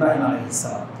হচ্ছেন ইব্রাহিম আলাইহিস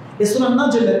সালাম। এই সূরা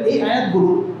নাজমের এই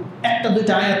আয়াতগুলো একটা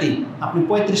দুইটা আয়াতে আপনি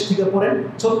 35 থেকে পড়েন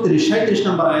 36 37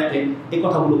 নম্বর আয়াতে এই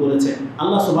কথাগুলো বলেছে।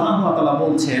 আল্লাহ সুবহানাহু ওয়া তাআলা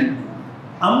বলছেন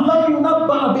আল্লাহ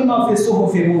ইউনাব্বা বিমা ফি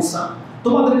সুহুফি মূসা,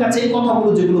 তোমাদের কাছে এই কথাগুলো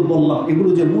যেগুলো বললাম এগুলো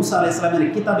যে মূসা আলাইহিস সালামের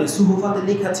কিতাবে সুহুফাতে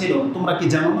লেখা ছিল তোমরা কি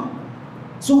জানো না?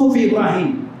 সুহুফি ইব্রাহিম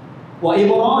ওয়া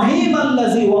ইব্রাহিম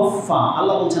আল্লাযী ওয়াফা,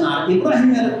 আল্লাহ বলছেন আর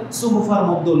ইব্রাহিমের সুহুফার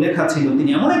মধ্যে লেখা ছিল তিনি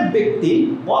এমন এক ব্যক্তি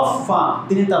ওয়াফা,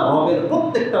 তিনি তার রবের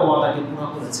প্রত্যেকটা ওয়াদাকে পুরো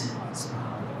করেছেন।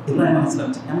 ইব্রাহিম আলাইহিস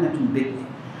সালাম এমন একজন ব্যক্তি।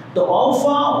 তো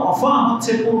ওয়াফা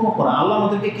হচ্ছে পূর্ণ করা। আল্লাহ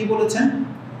আমাদেরকে কি বলেছেন?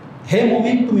 হে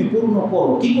মুমিন তুমি পূর্ণ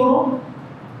করো, কি করো?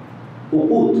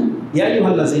 উকুদ, ইয়া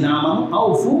আইয়ুহাল্লাযীনা আমানু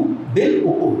আউফু বিল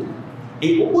উকুদ।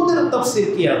 এই উকুদের তাফসীর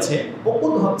কি আছে?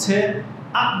 উকুদ হচ্ছে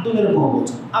আকদুনের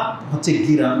বহুবচন। আকদ হচ্ছে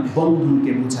গিরা,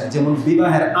 বন্ধনকে বোঝায়। যেমন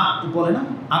বিবাহের আকদ বলে না,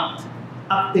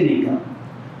 আকদে নিকাহ,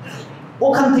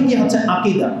 ওখান থেকে হচ্ছে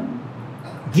আকীদা।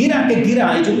 গিরাকে গিরা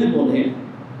এই জন্য বলে,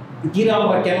 গিরা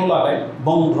আমরা কেন লাগাই?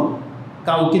 বন্ধন।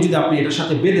 কাউকে যদি আপনি এটার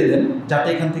সাথে বেঁধে দেন যাতে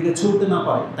এখান থেকে ছুটতে না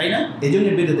পারে, তাই না? এই জন্য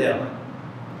বেঁধে দেওয়া হয়।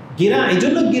 গিরা এই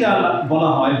জন্য গিরা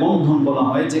বলা হয়, বন্ধন বলা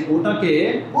হয় যে ওটাকে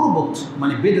পূর্বত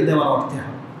মানে বেঁধে দেওয়ার অর্থে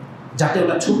হয়, যাতে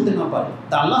ওটা ছুটতে না পারে।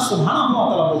 তা আল্লাহ সুবহানাহু ওয়া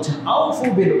তাআলা বলছেন আউফু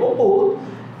বিল উকুদ,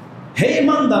 হে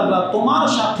ইমানদাররা তোমার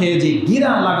সাথে যে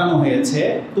গিরা লাগানো হয়েছে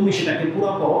তুমি সেটাকে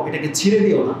পুরো করো, এটাকে ছিঁড়ে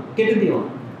দিও না, কেটে দিও না।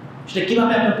 সেটা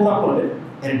কিভাবে আপনি পুরো করবেন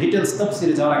এর ডিটেলস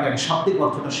তাফসীরে যাওয়ার আগে শাব্দিক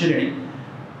অর্থটা সেরে নিই।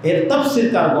 এর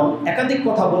তাফসীরকারগণ একাধিক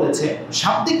কথা বলেছে।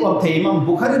 শাব্দিক অর্থে ইমাম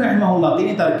বুখারী রাহিমাহুল্লাহ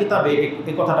তিনি তার কিতাবে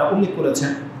এই কথাটা উল্লেখ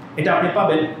করেছেন। এটা আপনি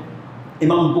পাবেন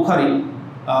ইমাম বুখারী।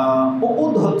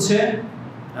 উকুদ হচ্ছে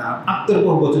আকদের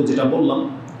বহুবচন যেটা বললাম,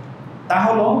 তা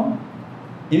হলো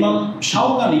ইমাম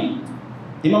শাওকানি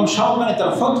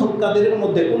তার ফাতহুল কাদিরের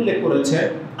মধ্যে উল্লেখ করেছে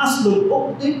আসলুল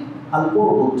উকদি আল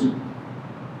উরবুত।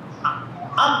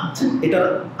 আকদ এটার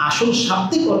আসল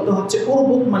শাব্দিক অর্থ হচ্ছে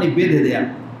উরবুত মানে বেঁধে দেয়া।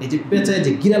 এই যে পেঁচায়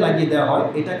যে গিরা লাগিয়ে দেওয়া হয়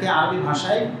এটাকে আরবি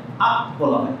ভাষায় আকদ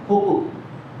বলা হয়, উকুদ।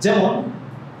 যেমন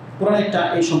কোরআনে একটা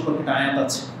এই সম্পর্কে একটা আয়াত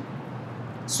আছে,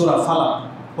 সূরা ফালাক,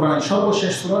 কোরআনের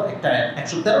সর্বশেষ সূরার একটা আয়াত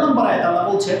 113 নম্বর আয়াত। আল্লাহ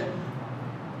বলছে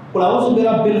কুল আউযু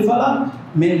বিরাব্বিল ফালাক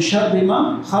মিন শাররি মা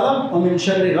খালাক ওয়া মিন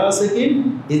শাররি গাসিকিন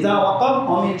ইযা ওয়াকাব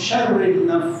ওয়া মিন শাররিন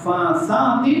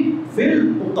নাফাসাতি ফিল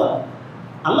উকাদ।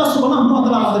 আল্লাহ সুবহানাহু ওয়া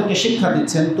তাআলা আমাদেরকে শিক্ষা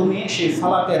দিচ্ছেন তুমি সেই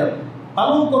ফালাকের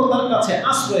পালনকর্তার কাছে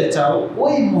আশ্রয় চাও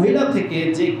ওই মহিলা থেকে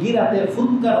যে গিরাতে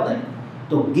ফুৎকার দেয়।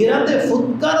 তো গিরাতে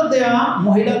ফুৎকার দেয়া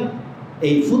মহিলা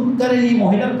এই ফুৎকারিনী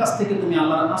মহিলার কাছ থেকে তুমি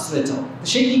আল্লাহর আশ্রয় চাও।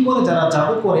 সে কি করে? যারা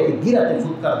জাদু করে এই গিরাতে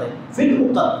ফুৎকার দেয়, ফিল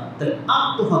উকাত, তাহলে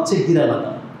আত হচ্ছে গিরা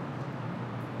লাগানো।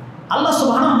 আল্লাহ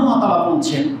সুবহানাহু ওয়া তাআলা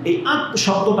বলছেন এই আত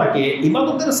শব্দটাকে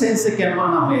ইবাদতের সেন্সে কেন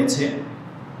আনা হয়েছে,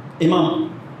 ইমাম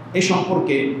এই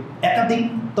সম্পর্কে একাধিক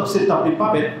তাফসীর তো আপনি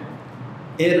পাবেন।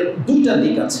 এর দুইটা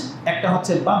দিক আছে, একটা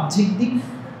হচ্ছে বাহ্যিক দিক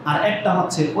আর একটা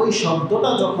হচ্ছে ওই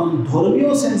শব্দটা যখন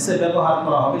ধর্মীয় সেন্সে ব্যবহার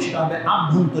করা হবে সেটা হবে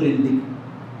আভ্যন্তরীণ দিক।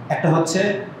 একটা হচ্ছে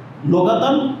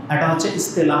লোগাতান, একটা হচ্ছে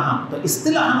ইস্তেলাহান। তো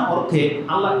ইস্তেলাহান অর্থে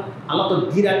আল্লাহ তো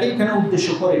গিরাকে এখানে উদ্দেশ্য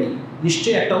করেনি,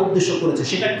 নিশ্চয়ই একটা উদ্দেশ্য করেছে।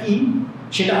 সেটা কি?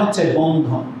 সেটা হচ্ছে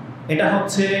বন্ধন, এটা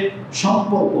হচ্ছে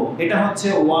সম্পর্ক, এটা হচ্ছে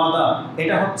ওয়াদা,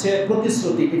 এটা হচ্ছে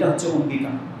প্রতিশ্রুতি, এটা হচ্ছে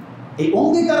অঙ্গীকার। এই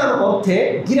অঙ্গীকারের অর্থে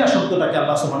গিরা শব্দটাকে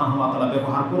আল্লাহ সুবহানাহু ওয়া তাআলা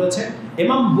ব্যবহার করেছে।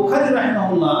 ইমাম বুখারী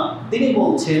রাহিমাহুল্লাহ তিনি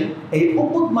বলছেন এই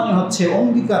উকুদ মানে হচ্ছে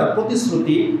অঙ্গীকার,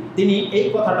 প্রতিশ্রুতি। তিনি এই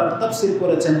কথাটার তাফসীর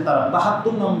করেছেন তার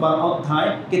 ৭২ নম্বর অধ্যায়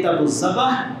কিতাবুজ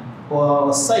যাবাহ ওয়া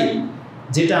সাইদ,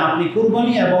 যেটা আপনি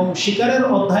কুরবানি এবং শিকারের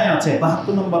অধ্যায় আছে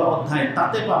 ৭২ নম্বর অধ্যায়,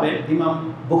 তাতে পাবেন। ইমাম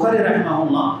বুখারী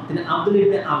রাহিমাহুল্লাহ তিনি আব্দুল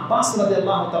ইবনে আব্বাস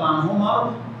রাদিয়াল্লাহু তাআলা আনহুমার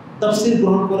তাফসীর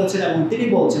গ্রহণ করেছেন এবং তিনি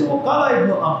বলছেন ওয়াকালা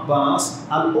ইবনু আব্বাস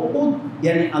আল উকুদ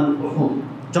ইয়ানি আল উহুদ।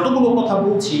 যতগুলো কথা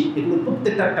বলছি এগুলো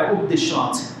প্রত্যেকটা একটা উদ্দেশ্য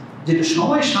আছে, যেটা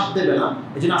সময় সাথ দেবে না,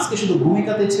 এজন্য আজকে শুধু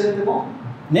ভূমিকাতে ছেড়ে দেব।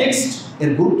 নেক্সট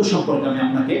এর গুরুত্ব সম্পর্কে আমি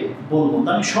আপনাকে বলবো,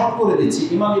 আমি শর্ট করে দিচ্ছি।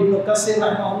 ইমাম ইবনে কাসির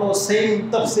রাহিমাহুল্লাহ সেম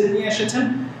তাফসীর নিয়ে এসেছেন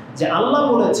যে আল্লাহ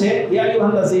বলেছে ইয়া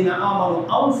আইয়ুহাল্লাযীনা আমানু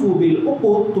আউফু বিল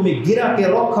উকুদ, তুমি গিরাকে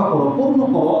রক্ষা করো, পূর্ণ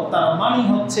করো। তার মানে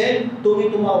হচ্ছে তুমি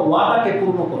তোমার ওয়াদাকে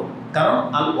পূর্ণ করো। কারণ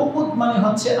আল উকুদ মানে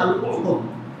হচ্ছে আল উহুদ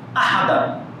আহাদা,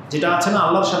 যেটা আছে না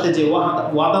আল্লাহর সাথে যে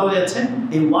ওয়াদা রয়েছে,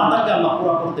 এই ওয়াদাকে আল্লাহ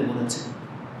পুরা করতে বলেছে।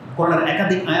 কোরআনের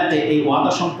একাধিক আয়াতে এই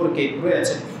ওয়াদা সম্পর্কে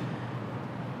রয়েছে।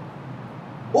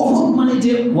 উহুদ মানে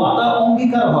যে ওয়াদা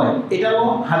অঙ্গীকার হয়, এটাও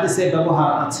হাদিসে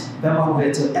ব্যবহার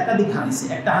হয়েছে একাধিক হাদিসে।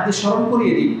 একটা হাদিস স্মরণ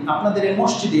করিয়ে দিই আপনাদের। এই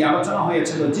মসজিদে আলোচনা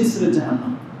হয়েছিল জিসরে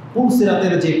জাহান্নাম,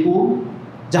 পুলসিরাতের যে কূপ,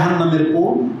 জাহান্নামের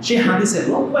কূপ, সেই হাদিসের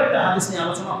লম্বা একটা হাদিস নিয়ে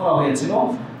আলোচনা করা হয়েছিল।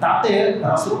 তাতে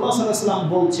রাসূলুল্লাহ সাল্লাল্লাহু আলাইহি ওয়াসাল্লাম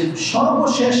বলছেন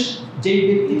সর্বশেষ যেই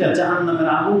ব্যক্তিটা জাহান্নামের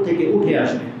আগুন থেকে উঠে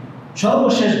আসবে,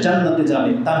 সর্বশেষ জান্নাতে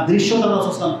যাবে, তার দৃশ্যটা রাসূল সাল্লাল্লাহু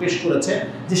আলাইহি ওয়াসাল্লাম পেশ করেছে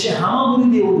যে সে হামাগুড়ি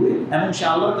দিয়ে উঠবে এবং সে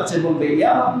আল্লাহর কাছে বলবে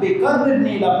ইয়া রাব্বি কাররিবনি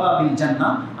ইলা বাবিল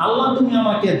জান্নাহ, আল্লাহ তুমি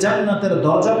আমাকে জান্নাতের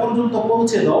দরজা পর্যন্ত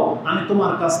পৌঁছে দাও, আমি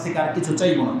তোমার কাছ থেকে আর কিছু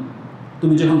চাইবো না।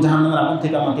 তুমি যখন জাহান্নামের আগুন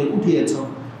থেকে আমাকে উঠিয়েছো,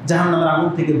 জাহান্নামের আগুন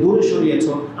থেকে দূরে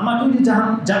সরিয়েছো, আমাকে যদি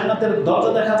জান্নাতের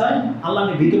দরজা দেখা যায়, আল্লাহ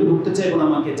আমি ভিতরে ঢুকতে চাইবো না,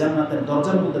 আমাকে জান্নাতের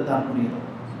দরজার মধ্যে দাঁড় করিয়ে দাও।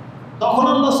 তখন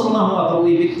আল্লাহ সুবহানাহু ওয়া তাআলা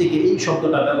ওই ব্যক্তিকে এই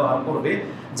শব্দটা ব্যবহার করবে,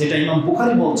 যেটা ইমাম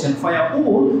বুখারী বলছেন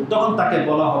ফায়াকুল, তখন তাকে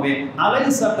বলা হবে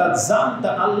আলাইসা কাদ জামতা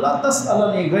আল্লাহ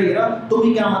তাসআলানি গায়রা, তুমি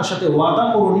কি আমার সাথে ওয়াদা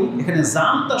করনি? এখানে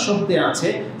জামতা শব্দে আছে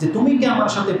যে তুমি কি আমার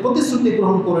সাথে প্রতিশ্রুতি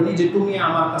গ্রহণ করনি যে তুমি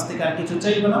আমার কাছ থেকে আর কিছু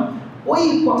চাইবে না। ওই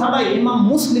কথাটা ইমাম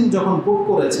মুসলিম যখন কোট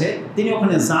করেছে তিনি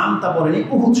ওখানে জামতা বলেনি,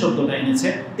 উহুদ শব্দটা এনেছে।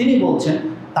 তিনি বলছেন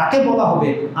তাকে বলা হবে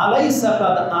আলাইসা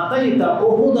কাদ আতাইতা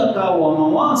উহুদাকা ওয়া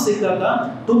মাওয়াসিকাকা,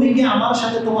 তুমি কি আমার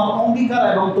সাথে তোমার অঙ্গীকার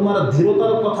এবং তোমার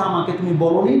দৃঢ়তার কথা আমাকে তুমি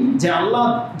বলনি যে আল্লাহ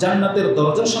জান্নাতের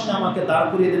দরজার সামনে আমাকে দাঁড়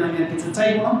করিয়ে দেন, আমি আর কিছু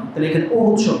চাইব না। তাহলে এখানে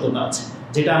উহুদ শব্দটা আছে,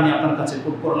 যেটা আমি আপনার কাছে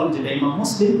কোট করলাম, যেটা ইমাম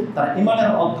মুসলিম তার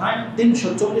ইমানের অধ্যায়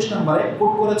 ৩৪০ নম্বরে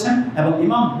কোট করেছেন এবং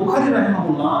ইমাম বুখারী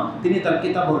রাহিমাহুল্লাহ তিনি তার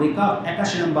কিতাবুর রিকাব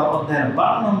 ৮১ নম্বর অধ্যায়ের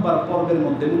 ১২ নম্বর পর্বের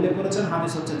মধ্যে উল্লেখ করেছেন।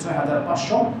 হাদিস হচ্ছে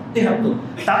 ৬৫৭৩।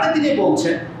 তাতে তিনি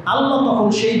বলছেন আল্লাহ তখন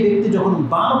সেই ব্যক্তি যখন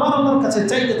বারবার আল্লাহর কাছে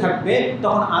চাইতে থাকবে,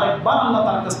 তখন আরেকবার আল্লাহ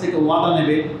তার কাছ থেকে ওয়াদা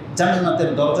নেবে জান্নাতের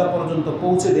দরজা পর্যন্ত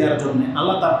পৌঁছে দেওয়ার জন্য।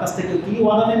 আল্লাহ তার কাছ থেকে কি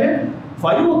ওয়াদা নেবে?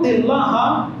 ফায়ুতিল্লাহা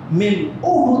মিন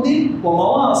উহুদিন ওয়া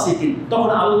মাওয়াসিকিন,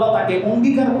 তখন আল্লাহ তাকে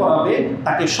অঙ্গীকার করাবে,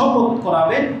 তাকে শপথ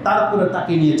করাবে, তারপরে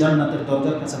তাকে নিয়ে জান্নাতের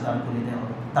দরজার কাছে দাঁড় করিয়ে দেওয়া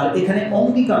হবে। তাহলে এখানে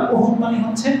অঙ্গীকার, উহুদ মানে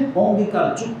হচ্ছে অঙ্গীকার,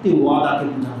 চুক্তি, ওয়াদাকে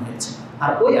বোঝানো হয়েছে।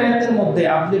 আর ওই আয়াতের মধ্যে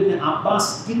আব্দুল ইবনে আব্বাস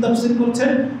কি তাফসীর করছেন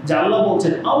যে আল্লাহ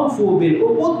বলছেন আউফু বিল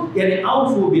উকুদ ইয়ানি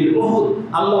আউফু বিল উহুদ,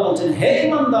 আল্লাহ বলছেন হে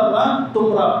ঈমানদাররা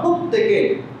তোমরা প্রত্যেকে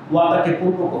ওয়াদাকে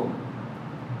পূর্ণ করো,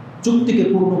 চুক্তিকে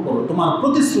পূর্ণ করো, তোমার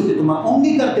প্রতিশ্রুতি, তোমার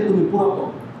অঙ্গীকারকে তুমি পুরো করো।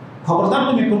 খবরদার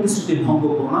তুমি প্রতিশ্রুতি ভঙ্গ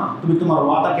করো না, তুমি তোমার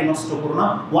ওয়াদাকে নষ্ট করো না,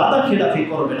 ওয়াদা খিলাফি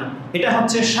করবে না। এটা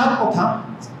হচ্ছে সার কথা।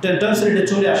 ট্রান্সলেটে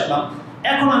চলে আসলাম।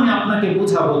 এখন আমি আপনাকে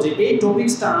বোঝাবো যে এই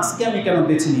টপিকসটা আজকে আমি কেন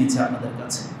বেছে নিয়েছি আপনাদের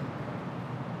কাছে।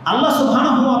 আল্লাহ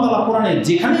সুবহানাহু ওয়া তাআলা কোরআনে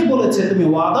যেখানেই বলেছে তুমি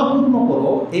ওয়াদা পূর্ণ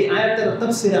করো, এই আয়াতের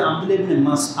তাফসীরে আব্দুল ইবনে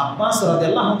আব্বাস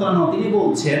রাদিয়াল্লাহু তাআলা তিনি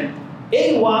বলছেন এই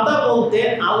ওয়াদা বলতে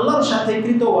আল্লাহর সাথে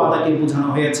কৃত ওয়াদাকে বোঝানো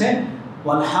হয়েছে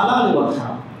ওয়াল হালাল ওয়াল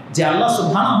হারাম, যে আল্লাহ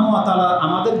সুবহানাহু ওয়া তাআলা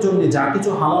আমাদের জন্য যা কিছু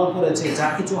হালাল করেছে, যা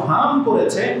কিছু হারাম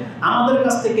করেছে, আমাদের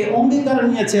কাছ থেকে অঙ্গীকার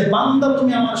নিয়েছে বান্দা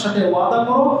তুমি আমার সাথে ওয়াদা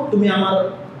করো, তুমি আমার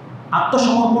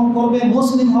আত্মসমর্পণ করবে,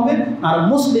 মুসলিম হবে। আর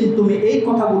মুসলিম তুমি এই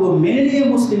কথাগুলো মেনে নিয়ে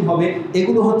মুসলিম হবে,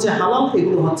 এগুলো হচ্ছে হালাল,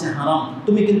 এগুলো হচ্ছে হারাম,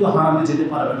 তুমি কিন্তু হারামে যেতে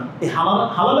পারবে না। এই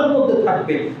হালালের মধ্যে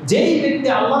থাকবে। যেই ব্যক্তি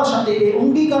আল্লাহর সাথে এই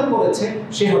অঙ্গীকার করেছে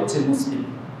সে হচ্ছে মুসলিম।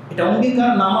 এটা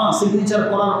অঙ্গীকার নামা সিগনেচার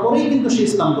করার পরেই কিন্তু সে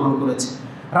ইসলাম গ্রহণ করেছে।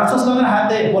 রাসূল সাল্লাল্লাহু আলাইহি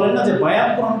হায়াতে বলেন না যে বায়াত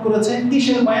গ্রহণ করেছে।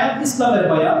 কিসের বায়াত? ইসলামের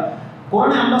বায়াত।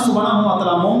 কোরআনে আল্লাহ সুবহানাহু ওয়া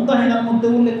তাআলা মুমতাহিনার মধ্যে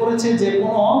উল্লেখ করেছে যে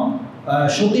কোনো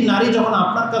সতী নারী যখন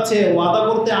আপনার কাছে ওয়াদা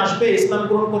করতে আসবে, ইসলাম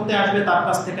গ্রহণ করতে আসবে, তার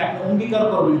কাছ থেকে আপনি অঙ্গীকার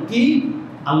করবেন কি?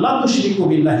 আল্লাহ তুশরিকু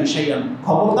বিল্লাহি শাইআন,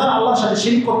 খবরদার আল্লাহর সাথে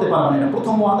শিরক করতে পারবেন না। এটা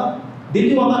প্রথম ওয়াদা।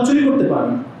 দ্বিতীয় ওয়াদা, চুরি করতে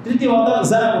পারবেন না। তৃতীয় ওয়াদা,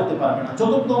 জিনা করতে পারবে না।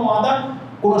 চতুর্থ ওয়াদা,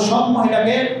 কোনো সৎ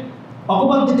মহিলাকে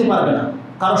অপবাদ দিতে পারবে না,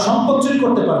 কারো সম্পদ চুরি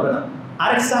করতে পারবে না।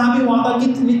 আরেক সাহাবী ওয়াদা কি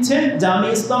নিচ্ছেন যে আমি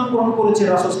ইসলাম গ্রহণ করেছি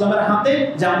রাসূল সাল্লাল্লাহু আলাইহি হাতে,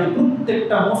 যে আমি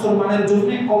প্রত্যেকটা মুসলমানের জন্য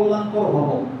কল্যাণকর হব,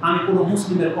 আমি কোনো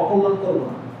মুসলিমের অকল্যাণ করব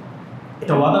না।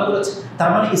 এটা ওয়াদা করেছে। তার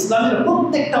মানে ইসলামের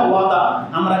প্রত্যেকটা ওয়াদা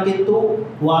আমরা কিন্তু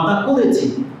ওয়াদা করেছি।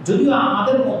 যদিও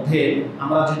আমাদের মধ্যে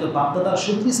আমরা যেহেতু বাপদাদার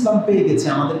সূত্রে ইসলাম পেয়ে গেছি,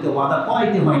 আমাদেরকে ওয়াদা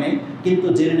করাইতে হয় নাই, কিন্তু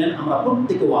জেনে নেন আমরা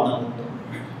প্রত্যেকে ওয়াদা করত।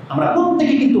 আমরা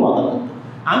প্রত্যেকে কিন্তু ওয়াদা করত।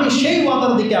 আমি সেই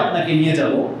ওয়াদার দিকে আপনাকে নিয়ে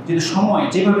যাব। যদি সময়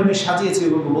যেভাবে আমি সাজিয়েছি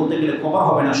ওইভাবে বলতে গেলে কভার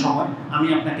হবে না সময়, আমি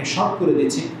আপনাকে শর্ট করে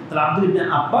দিচ্ছি। তাহলে আব্দুল ইবনে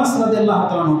আব্বাস রাদিয়াল্লাহু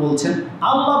তাআলা বলছেন,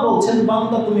 আল্লাহ বলছেন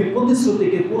বান্দা তুমি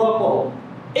প্রতিশ্রুতিকে পুরো করো।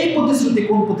 এই প্রতিশ্রুতি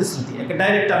কোন প্রতিশ্রুতি? একটা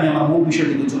ডাইরেক্ট আমি আমার মূল বিষয়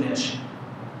দিকে চলে আসি।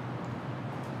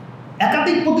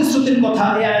 একাধিক প্রতিশ্রুতির কথা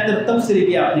এই আয়াতের তাফসীরে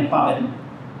গিয়ে আপনি পাবেন।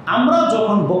 আমরা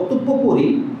যখন বক্তব্য করি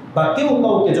বা কেউ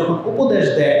কাউকে যখন উপদেশ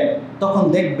দেয়, তখন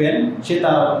দেখবেন সে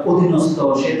তার অধীনস্থ,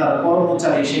 সে তার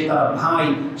কর্মচারী, সে তার ভাই,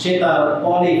 সে তার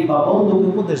কলিগ বা বন্ধুকে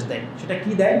উপদেশ দেয়। সেটা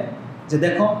কি দেয়? যে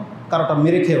দেখো, কারোটা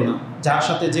মেরে খেও না, যার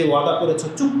সাথে যে ওয়াদা করেছো,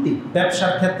 চুক্তি,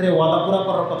 ব্যবসার ক্ষেত্রে ওয়াদা পুরো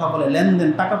করার কথা বলে, লেনদেন,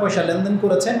 টাকা পয়সা লেনদেন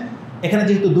করেছে, এখানে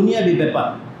যেহেতু দুনিয়াবি ব্যাপার,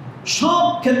 সব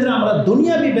ক্ষেত্রে আমরা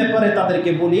দুনিয়াবি ব্যাপারে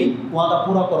তাদেরকে বলি ওয়াদা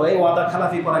পুরো করো। এই ওয়াদা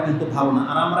খেলাফি করা কিন্তু ভালো না।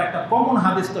 আর আমরা একটা কমন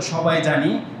হাদিস তো সবাই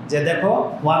জানি যে দেখো,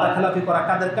 ওয়াদা খেলাফি করা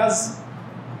কাদের কাজ?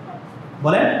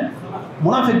 বলেন,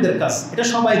 মুনাফিকদের কাজ। এটা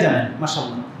সবাই জানেন,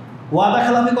 মাশাআল্লাহ। ওয়াদা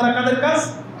খেলাফি করা কাদের কাজ?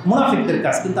 মুনাফিকদের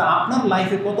কাজ। কিন্তু আপনার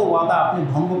লাইফে কত ওয়াদা আপনি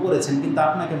ভঙ্গ করেছেন, কিন্তু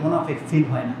আপনাকে মুনাফিক ফিল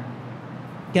হয় না।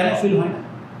 কেন ফিল হয় না?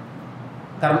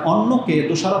 কারণ অন্যকে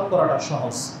দোষারোপ করাটা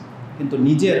সহজ, কিন্তু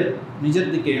নিজের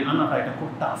দিকে আনাটা এটা খুব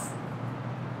টাফ।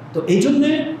 তো এই জন্যে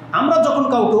আমরা যখন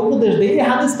কাউকে উপদেশ দিই, এই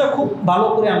হাদিসটা খুব ভালো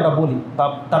করে আমরা বলি বা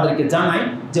তাদেরকে জানাই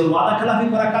যে ওয়াদা খেলাফি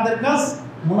করা কাদের কাজ?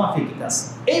 মুনাফিকের কাজ।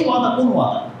 এই ওয়াদা কোন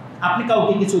ওয়াদা? আপনি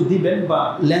কাউকে কিছু দিবেন বা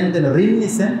লেনদেন, ঋণ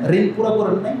নিছেন, ঋণ পুরো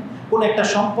করেন নাই, কোন একটা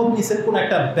সম্পদ নিছেন, কোন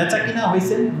একটা বেচা কিনা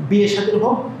হয়েছে, বিয়ে শাদীর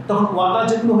হোক, তখন ওয়াদা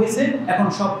যেগুলো হয়েছে এখন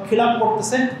সব খিলাফ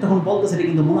করতেছে, তখন বলতেছে এটা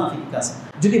কিন্তু মুনাফিক কাজ।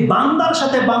 যদি বান্দার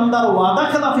সাথে বান্দার ওয়াদা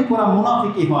খেলাফি করা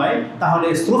মুনাফিকি হয়, তাহলে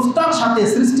স্রষ্টার সাথে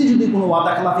সৃষ্টি যদি কোনো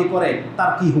ওয়াদা খেলাফি করে,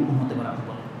 তার কি হুকুম হতে পারে আপনি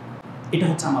বলেন? এটা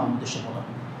হচ্ছে আমার উদ্দেশ্য বলা।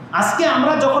 আজকে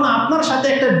আমরা যখন আপনার সাথে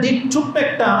একটা ছোট্ট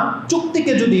একটা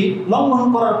চুক্তিকে যদি লঙ্ঘন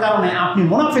করার কারণে আপনি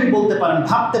মুনাফিক বলতে পারেন,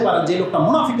 ভাবতে পারেন যে লোকটা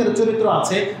মুনাফিকের চরিত্র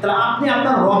আছে, তাহলে আপনি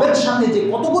আপনার রবের সাথে যে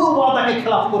কতগুলো ওয়াদাকে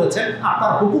খেলাফ করেছেন,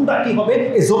 আপনার হুকুমটা কি হবে?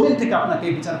 এই জমিন থেকে আপনাকে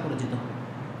বিচার করে যেতে হবে।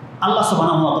 আল্লাহ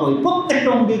সুবহানাহু ওয়া তাআলা ওই প্রত্যেকটা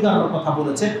অঙ্গীকারের কথা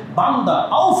বলেছে, বান্দা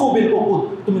আউফু বিল উকুদ,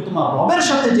 তুমি তোমার রবের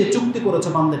সাথে যে চুক্তি করেছো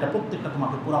বান্দা, এটা প্রত্যেকটা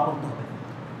তোমাকে পুরা করতে হবে,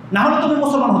 না হলে তুমি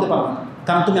মুসলমান হতে পারবে না।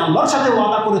 কারণ তুমি আল্লাহর সাথে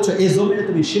ওয়াদা করেছো, এই জমিনে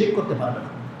তুমি শিরক করতে পারবে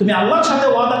না। তুমি আল্লাহর সাথে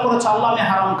ওয়াদা করেছো আল্লাহ আমি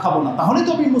হারাম খাবো না, তাহলে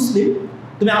তুমি মুসলিম।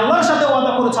 তুমি আল্লাহর সাথে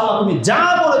ওয়াদা করেছো আল্লাহ তুমি যা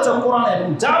বলেছো কোরআনে এবং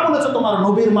যা বলেছো তোমার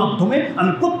নবীর মাধ্যমে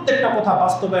আমি প্রত্যেকটা কথা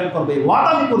বাস্তবায়ন করবে, ওয়াদা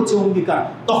আমি করেছি, অঙ্গীকার,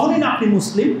 তখনই না আপনি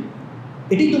মুসলিম।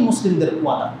 এটাই তো মুসলিমদের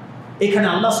ওয়াদা। এখানে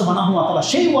আল্লাহ সুবহানাহু ওয়া তাআলা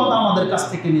সেই ওয়াদা আমাদের কাছ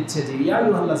থেকে নিচ্ছে যে ইয়া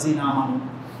আইয়ুহাল্লাযীনা আমানু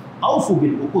আউফু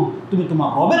বিল উকুদ, তুমি তোমার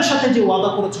রবের সাথে যে ওয়াদা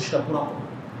করেছো সেটা পুরো করো।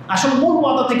 আসলে মূল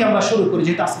ওয়াদা থেকে আমরা শুরু করি,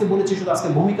 যেটা আজকে বলেছি, শুধু আজকে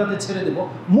ভূমিকাতে ছেড়ে দেব।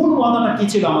 মূল ওয়াদাটা কি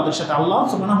ছিল আমাদের সাথে? আল্লাহ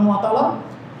সুবহানাহু ওয়া তাআলা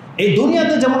এই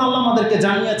দুনিয়াতে যেমন আল্লাহ আমাদেরকে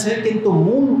জানিয়েছে, কিন্তু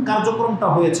মূল কার্যক্রমটা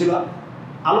হয়েছিল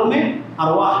আলমে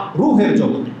আরওয়াহ, রূহের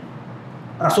জগতে।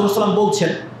 রাসূল সাল্লাল্লাহু আলাইহি ওয়াসাল্লাম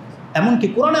বলছেন, এমনকি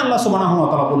কোরআনে আল্লাহ সুবহানাহু ওয়া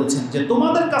তাআলা বলেছেন যে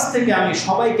তোমাদের কাছ থেকে আমি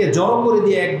সবাইকে জড়ো করে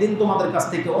দিয়ে একদিন তোমাদের কাছ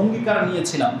থেকে অঙ্গীকার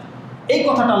নিয়েছিলাম। এই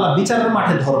কথাটা আল্লাহ বিচারের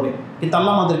মাঠে ধরবে, কিন্তু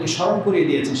আল্লাহ আমাদেরকে স্মরণ করিয়ে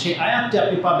দিয়েছে। সেই আয়াতটি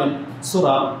আপনি পাবেন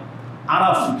সূরা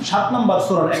আরাফ 7 নম্বর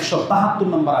সূরার 173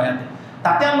 নম্বর আয়াতে।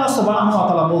 তাতে আল্লাহ সুবহানাহু ওয়া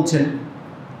তাআলা বলছেন,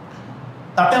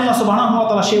 তাতে আল্লাহ সুবহানাহু ওয়া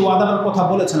তাআলা সেই ওয়াদার কথা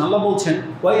বলেছেন। আল্লাহ বলছেন,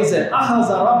 ওয়াইযা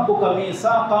আখাযা রাব্বুকা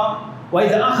মিসাকা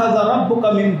ওয়াইযা আখাযা রাব্বুকা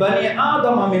মিন বানি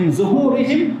আদম মিন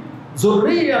যুহুরিহিম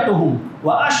যুররিয়াতুহুম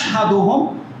ওয়া আশহাদুহুম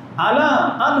আলা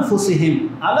আনফুসিহিম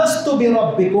আলাস্তু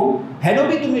বিরাব্বিকুম, হে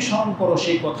নবী তুমি স্মরণ করো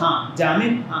সেই কথা যে আমি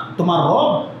তোমার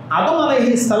রব আদম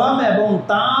আলাইহিস সালাম এবং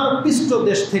তার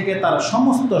পৃষ্ঠদেশ থেকে তার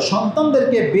সমস্ত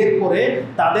সন্তানদেরকে বের করে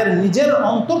তাদের নিজের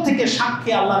অন্তর থেকে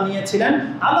সাক্ষী আল্লাহ নিয়েছিলেন,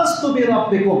 আলাস্তু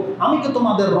বিরাব্বিকুম, আমি কি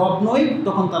তোমাদের রব নই?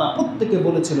 তখন তারা প্রত্যেকে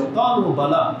বলেছিল কালু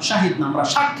বালা শাহিদনা, আমরা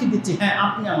সাক্ষী দিচ্ছি হ্যাঁ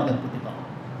আপনি আমাদের প্রতিপালক।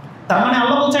 তার মানে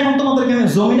আল্লাহ বলছে এখন তোমাদেরকে আমি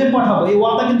জমিনে পাঠাবো, এই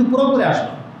ওয়াদা কিন্তু পুরোপুরি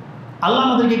আসলো। আল্লাহ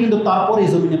আমাদেরকে কিন্তু তারপরে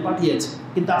জমিনে পাঠিয়েছে।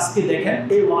 কিন্তু আজকে দেখেন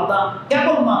এই ওয়াদা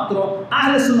কেবলমাত্র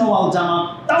আহলে সুন্নাহ ওয়াল জামাত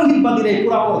তাওহীদবাদীরাই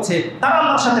পুরা করছে। তারা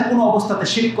আল্লাহর সাথে কোনো অবস্থাতে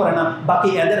শিরক করে না। বাকি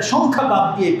এদের সংখ্যা বাদ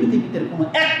দিয়ে পৃথিবীতে কোনো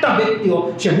একটা ব্যক্তিও,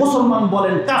 সে মুসলমান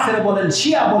বলেন, কাফের বলেন,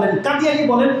 শিয়া বলেন, কাদিয়ানি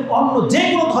বলেন, অন্য যে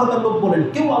কোনো ধর্মের লোক বলেন,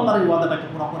 কেউ আল্লাহর এই ওয়াদাটাকে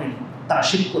পুরা করেনি। তারা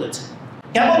শিরক করেছে।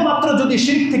 কেবলমাত্র যদি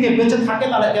শিরক থেকে বেঁচে থাকে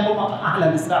তাহলে কেবলমাত্র আহলে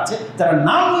হাদিসরা আছে, যারা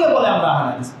নাম নিয়ে বলে আমরা আহলে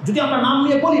হাদিস। যদি আমরা নাম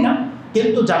নিয়ে বলি না,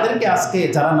 কিন্তু যাদেরকে আজকে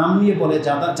যারা নাম নিয়ে বলে,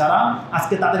 যারা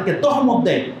আজকে তাদেরকে তহমত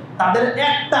দেয়, তাদের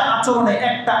একটা আচরণে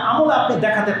একটা আমলে আপনি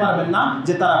দেখাতে পারবেন না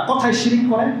যে তারা কথায় শিরিক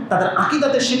করে, তাদের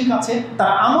আকীদাতে শিরিক আছে,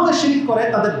 তারা আমলে শিরিক করে,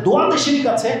 তাদের দোয়াতে শিরিক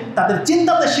আছে, তাদের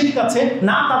চিন্তাতে শিরিক আছে,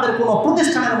 না তাদের কোনো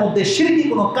প্রতিষ্ঠানের মধ্যে শিরকি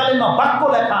কোনো কালিমা বাক্য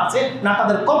লেখা আছে, না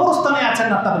তাদের কবরস্থানে আছে,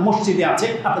 না তাদের মসজিদে আছে,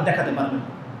 আপনি দেখাতে পারবেন,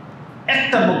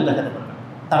 একটার মধ্যে দেখাতে পারবেন।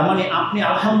 তার মানে আপনি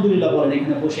আলহামদুলিল্লাহ বলেন,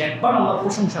 এখানে বসে একবার আল্লাহর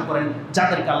প্রশংসা করেন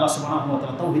যাদেরকে আল্লাহ সুবহানাহু ওয়া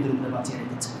তাআলা তাওহীদের উপরে বাঁচিয়ে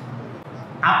রেখেছেন।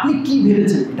 আপনি কি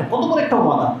ভেবেছেন এটা কত বড় একটা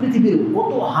ওয়াদা? পৃথিবীর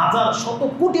কত হাজার শত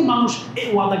কোটি মানুষ এই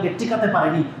ওয়াদাকে টিকাতে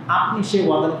পারেনি, আপনি সেই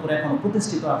ওয়াদার উপরে এখনো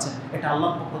প্রতিষ্ঠিত আছেন। এটা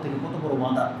আল্লাহর পক্ষ থেকে কত বড়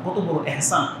ওয়াদা, কত বড়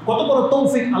ইহসান, কত বড়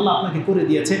তৌফিক আল্লাহ আপনাকে করে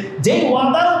দিয়েছে। যেই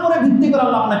ওয়াদার উপরে ভিত্তি করে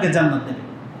আল্লাহ আপনাকে জান্নাত দেবে,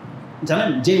 জানেন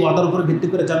যেই ওয়াদার উপরে ভিত্তি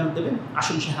করে জান্নাত দেবে,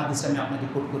 আসলে সেই হাদিসটা আমি আপনাকে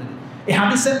কোট করে দিই। এই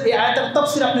হাদিসের এই আয়াতের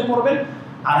তাফসীর আপনি পড়বেন।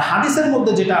 আর হাদিসের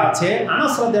মধ্যে যেটা আছে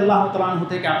আনাস রাদিয়াল্লাহু তাআলা আনহু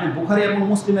থেকে আপনি বুখারী এবং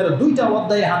মুসলিমের দুইটা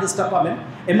অধ্যায়ে হাদিসটা পাবেন।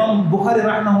 ইমাম বুখারী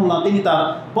রাহিমাহুল্লাহ তিনি তার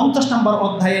 50 নম্বর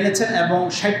অধ্যায় এনেছেন এবং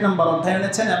 60 নম্বর অধ্যায়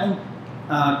এনেছেন এবং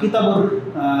কিতাবুর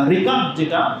রিকাব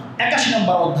যেটা 81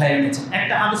 নম্বর অধ্যায় এনেছেন।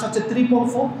 একটা হাদিস হচ্ছে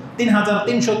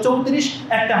 3334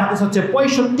 একটা হাদিস হচ্ছে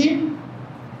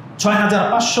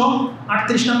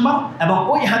 6538 নম্বর, এবং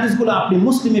ওই হাদিসগুলো আপনি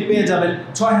মুসলিমে পেয়ে যাবেন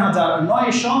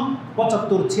 6975,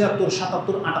 76,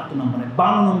 77, 78 নম্বরে।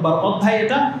 52 নম্বর অধ্যায়,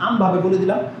 এটা আমভাবে বলে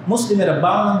দিলাম। মুসলিমের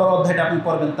 52 নম্বর অধ্যায়টা আপনি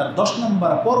পড়বেন, তার 10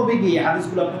 নম্বর পর্বে গিয়ে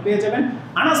হাদিসগুলো আপনি পেয়ে যাবেন।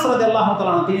 আনাস রাদিয়াল্লাহু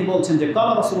তাআলা তিনি বলছেন যে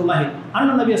কালা রাসূলুল্লাহ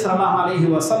আন্না নবী সাল্লাল্লাহু আলাইহি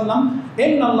ওয়াসাল্লাম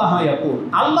ইন্নাল্লাহা ইয়াকুল,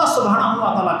 আল্লাহ সুবহানাহু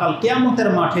ওয়া তাআলা কাল কিয়ামতের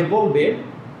মাঠে বলবে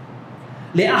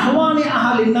লি আহওয়ানি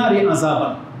আহলিন নারি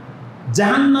আযাবান,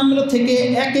 জাহান্নামের থেকে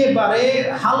একেবারে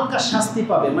হালকা শাস্তি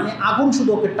পাবে, মানে আগুন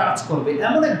শুধু ওকে টাচ করবে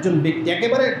এমন একজন ব্যক্তি,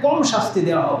 একেবারে কম শাস্তি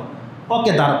দেওয়া হবে,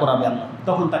 ওকে দাঁড় করাবে আল্লাহ।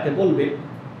 তখন তাকে বলবে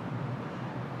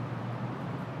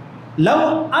লাউ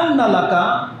আন্না লাকা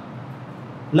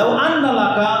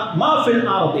মা ফিল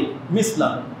আরদি মিসলা,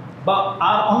 বা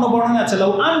আর অন্য বর্ণনায় আছে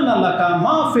লাউ আন্না লাকা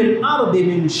মা ফিল আরদি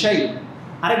মিন শাই,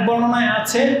 আরেক বর্ণনায়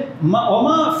আছে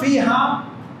ওমা ফিহা,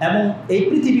 এবং এই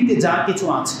পৃথিবীতে যা কিছু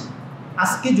আছে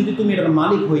আজকে যদি তুমি এটার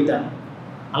মালিক হইতা,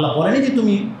 আল্লাহ বলেনি যে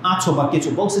তুমি আছো বা কিছু,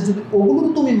 বলছে যদি ওগুলোর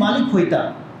তুমি মালিক হইতা,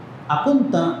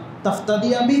 আকুনতা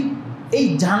তাফতাদিয়াবি, এই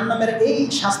জাহান্নামের এই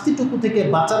শাস্তিটুকু থেকে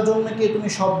বাঁচার জন্য কি তুমি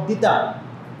সব দিতা?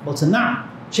 বলছে না।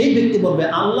 সেই ব্যক্তি বলবে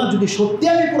আল্লাহ যদি সত্যি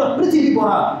আমি পুরো পৃথিবী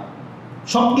ভরা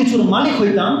সব কিছুর মালিক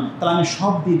হইতাম তাহলে আমি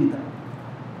সব দিয়ে দিতাম।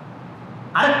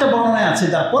 আরেকটা বর্ণনায় আছে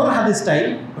যার পরের হাদিসটাই,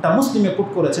 ওটা মুসলিমে কোট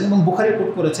করেছেন এবং বুখারী কোট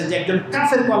করেছেন, যে একজন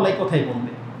কাফের আল্লাহ কথাই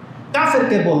বলবে,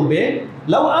 কাফেরকে বলবে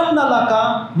লাউ আন্না লাকা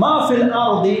মা ফিল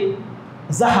আরদি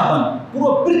যাহাবান, পুরো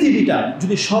পৃথিবীটা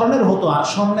যদি স্বর্ণের হতো আর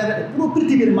স্বর্ণের পুরো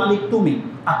পৃথিবীর মালিক তুমি,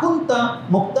 আকুনতা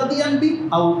মুক্তাদিয়ান বি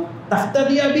আও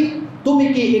তাফতাদিয়াবি, তুমি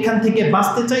কি এখান থেকে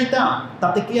বাঁচতে চাইতা?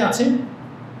 তাতে কি আছে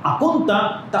আকুনতা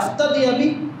তাফতাদিয়াবি,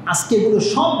 আজকে এগুলো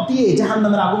সব দিয়ে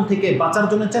জাহান্নামের আগুন থেকে বাঁচার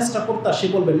জন্য চেষ্টা করতা? সে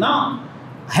বলবে না,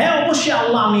 হ্যাঁ অবশ্যই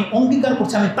আল্লাহ আমি অঙ্গীকার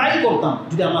করছি, আমি তাই করতাম।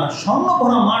 যদি আমার স্বর্ণ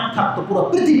ভরা মাঠ থাকতো, পুরো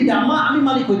পৃথিবীটা আমি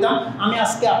মালিক হইতাম, আমি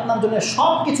আজকে আপনার জন্য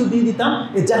সব কিছু দিয়ে দিতাম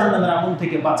এই জাহান্নামের আগুন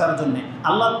থেকে বাঁচার জন্য।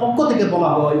 আল্লাহর পক্ষ থেকে বলা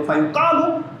হয় ফায়ুকালু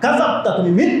কাযাবতা,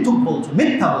 তুমি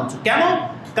মিথ্যা বলছো। কেন?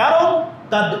 কারণ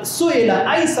কাদ সুইলা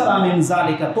আইসারা মিন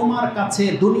যালিকা, তোমার কাছে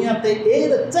দুনিয়াতে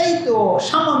এর চাইতেও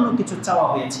সামান্য কিছু চাওয়া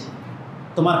হয়েছে,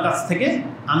 তোমার কাছ থেকে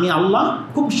আমি আল্লাহ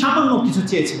খুব সামান্য কিছু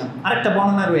চেয়েছিলাম। আরেকটা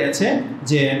বর্ণনা রয়েছে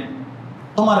যে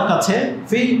তোমার কাছে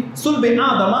ফি সুলবে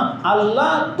আদামা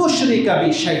আল্লাহ তুশরিকা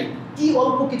বিশাই, কি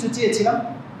অল্প কিছু চেয়েছিলাম।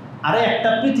 আরে একটা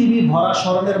পৃথিবী ভরা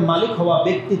স্মরণের মালিক হওয়া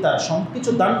ব্যক্তি তার সব কিছু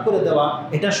দান করে দেওয়া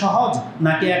এটা সহজ,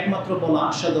 নাকি একমাত্র বলা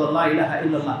আশহাদু আল্লা ইলাহা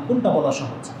ইল্লাল্লাহ, কোনটা বলা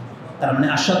সহজ? তার মানে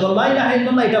আশহাদু আল্লা ইলাহা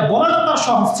ইল্লাল্লাহ এটা বলাটা তার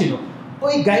সহজ ছিল,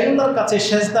 ওই গায়রুল্লাহর কাছে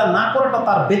সেজদা না করাটা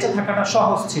তার বেঁচে থাকাটা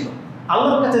সহজ ছিল,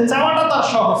 আল্লাহর কাছে চাওয়াটা তার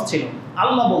সহজ ছিল।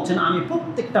 আল্লাহ বলছেন আমি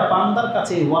প্রত্যেকটা বান্দার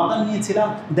কাছে এই ওয়াদা নিয়েছিলাম,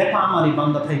 দেখো আমার এই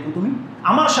বান্দা থাইকো, তুমি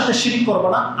আমার সাথে শিরিক করবে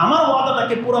না, আমার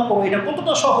ওয়াদাটাকে পুরা করো। এটা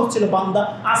কতটা সহজ ছিল বান্দা।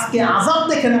 আজকে আযাব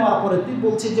দেখে নেওয়ার পরে তুই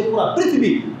বলছিস যে পুরা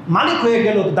পৃথিবী মালিক হয়ে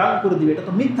গেল, দান করে দিবে। এটা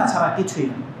তো মিথ্যা ছাড়া কিছুই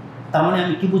না। তার মানে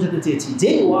আমি কি বোঝাতে চেয়েছি, যে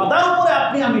ওয়াদার উপরে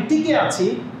আমি টিকে আছি,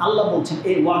 আল্লাহ বলছেন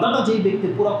এই ওয়াদাটা যেই ব্যক্তি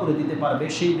পুরা করে দিতে পারবে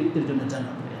সেই ব্যক্তির জন্য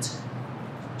জান্নাত রয়েছে,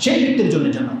 সেই ব্যক্তির জন্য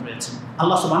জান্নাত রয়েছে।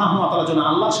 আল্লাহ সুবহানাহু ওয়া তাআলার জন্য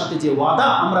আল্লাহর সাথে যে ওয়াদা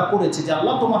আমরা করেছি যে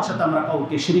আল্লাহ তোমার সাথে আমরা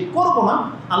কাউকে শিরিক করব না,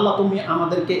 আল্লাহ তুমি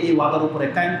আমাদেরকে এই ওয়াদার উপরে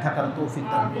কায়েম থাকার তৌফিক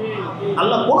দান করো।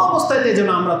 আল্লাহ কোনো অবস্থাতে যেন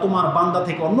আমরা তোমার বান্দা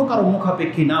থেকে অন্য কারো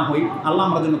মুখাপেক্ষী না হই। আল্লাহ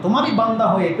আমরা যেন তোমারই বান্দা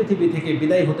হয়ে পৃথিবী থেকে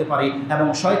বিদায় হতে পারি এবং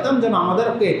শয়তান যেন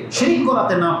আমাদেরকে শিরিক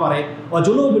করাতে না পারে।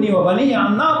 ওয়াজুনুবনি ওয়া বানিয়া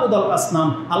আন না'বুদাল আসনাম।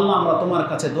 আল্লাহ আমরা তোমার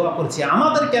কাছে দোয়া করছি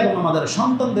আমাদেরকে এবং আমাদের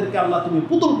সন্তানদেরকে আল্লাহ তুমি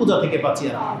পুতুল পূজা থেকে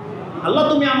বাঁচিয়ে রাখো। আল্লাহ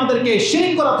তুমি আমাদেরকে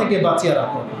শিরক করা থেকে বাঁচিয়ে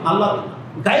রাখো। আল্লাহ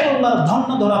গায়রুল্লাহর ধন্য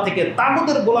ধরা থেকে,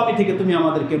 তাগুতের গোলামি থেকে তুমি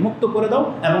আমাদেরকে মুক্ত করে দাও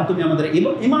এবং তুমি আমাদের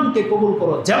ঈমানকে কবুল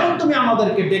করো, যেমন তুমি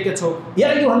আমাদেরকে ডেকেছো ইয়া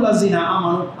আইয়ুহাল্লাযিনা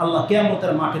আমানু। আল্লাহ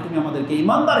কিয়ামতের মাঠে তুমি আমাদেরকে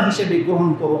ঈমানদার হিসেবে গ্রহণ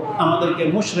করো, আমাদেরকে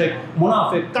মুশরিক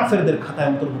মুনাফিক কাফেরদের খাতায়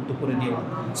অন্তর্ভুক্ত করে দিও।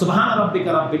 সুবহানা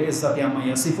রাব্বিকা রাব্বিল ইজ্জাতি আম্মা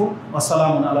ইয়াসিফুন ওয়া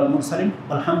সালামুন আলাল মুরসালিন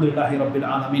আলহামদুলিল্লাহি রাব্বিল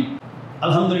আলামিন।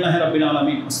 আলহামদুলিল্লাহি রাব্বিল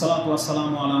আলামিন। আসসালাতু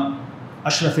ওয়াসসালামু আলা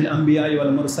আশরাফিল আম্বিয়া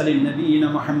ওয়াল মুরসালিন নবিয়িনা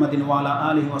মুহাম্মাদিন ওয়া আলা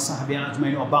আলিহি ওয়া সাহবিহি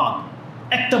আজমাইন ওয়া বা'দ।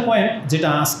 একটা পয়েন্ট যেটা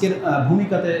আজকের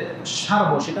ভূমিকাতে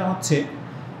সারবো সেটা হচ্ছে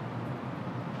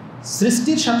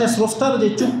সৃষ্টির সাথে স্রষ্টার যে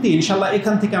চুক্তি। ইনশাআল্লাহ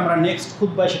এখান থেকে আমরা নেক্সট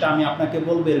খুতবায় সেটা আমি আপনাকে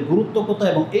বলবো এর গুরুত্ব কত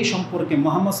এবং এই সম্পর্কে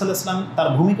মুহাম্মদ সাল্লাল্লাহু আলাইহি ওয়াসাল্লাম তার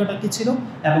ভূমিকাটা কী ছিল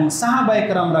এবং সাহাবায়ে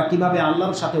কেরামরা কীভাবে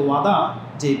আল্লাহর সাথে ওয়াদা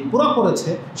যে পুরা করেছে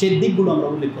সেই দিকগুলো আমরা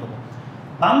উল্লেখ করব।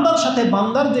 বান্দার সাথে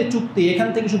বান্দার যে চুক্তি, এখান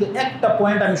থেকে শুধু একটা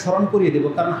পয়েন্ট আমি স্মরণ করিয়ে দেবো,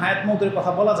 কারণ হায়াত মউতের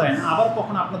কথা বলা যায় না, আবার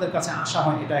কখন আপনাদের কাছে আসা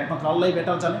হয় এটা একমাত্র আল্লাহই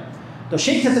বেটার জানে। তো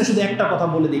সেই ক্ষেত্রে শুধু একটা কথা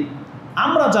বলে দিই,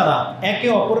 আমরা যারা একে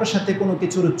অপরের সাথে কোনো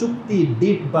কিছুর চুক্তি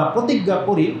ডিট বা প্রতিজ্ঞা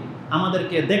করি,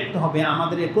 আমাদেরকে দেখতে হবে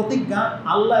আমাদের এই প্রতিজ্ঞা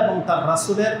আল্লাহ এবং তার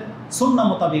রাসূলের সুন্নাহ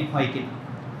মোতাবেক হয় কিনা।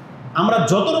 আমরা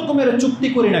যত রকমের চুক্তি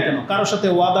করি না কেন, কারোর সাথে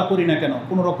ওয়াদা করি না কেন,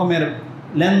 কোনো রকমের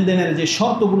লেনদেনের যে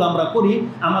শর্তগুলো আমরা করি,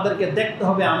 আমাদেরকে দেখতে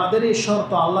হবে আমাদের এই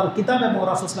শর্ত আল্লাহর কিতাব এবং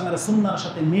রাসূল সাল্লাল্লাহু আলাইহি ওয়াসাল্লামের সুন্নাহর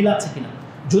সাথে মিল আছে কিনা।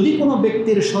 যদি কোনো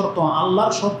ব্যক্তির শর্ত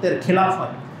আল্লাহর শর্তের খেলাফ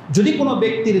হয়, যদি কোনো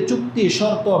ব্যক্তির চুক্তি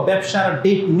শর্ত ব্যবসার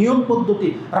ডেট নিয়ম পদ্ধতি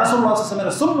রাসূলুল্লাহ সাল্লাল্লাহু আলাইহি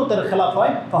ওয়াসাল্লামের সুন্নতের খেলাফ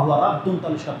হয়, ফাহুয়া রাদ্দুন,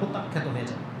 তাহলে সেটা প্রত্যাখ্যাত হয়ে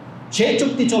যাবে, সেই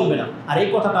চুক্তি চলবে না। আর এই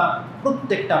কথাটা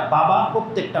প্রত্যেকটা বাবা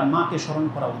প্রত্যেকটা মাকে স্মরণ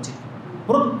করা উচিত,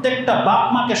 প্রত্যেকটা বাপ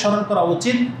মাকে স্মরণ করা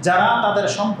উচিত যারা তাদের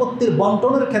সম্পত্তির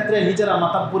বন্টনের ক্ষেত্রে নিজেরা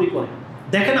মাতাব্বরি করে।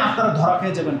 দেখেন আপনারা ধরা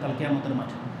খেয়ে যাবেন কাল কিয়ামতের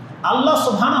মাঠে। আল্লাহ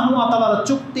সুবহানাহু ওয়া তাআলার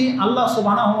চুক্তি, আল্লাহ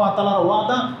সুবহানাহু ওয়া তাআলার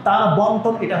ওয়াদা, তার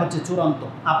বন্টন, এটা হচ্ছে চূড়ান্ত।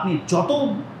 আপনি যত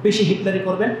বেশি হিটলারি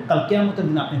করবেন কাল কিয়ামতের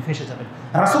দিন আপনি ফেঁসে যাবেন।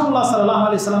 রাসূলুল্লাহ সাল্লাল্লাহু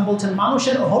আলাইহি সাল্লাম বলছেন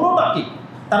মানুষের হলোটা কি,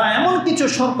 তারা এমন কিছু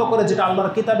শর্ত করে যেটা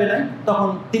আল্লাহর কিতাবে নাই।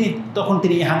 তখন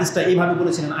তিনি এই হাদিসটা এইভাবে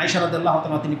বলেছিলেন, আয়েশা রাদিয়াল্লাহু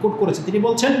তাআলা তিনি কোট করেছেন, তিনি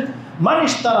বলছেন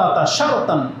মানিশতারাতা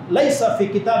শারতান লাইসা ফি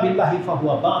কিতাবিল্লাহি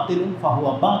ফাহুয়া বাতিলুন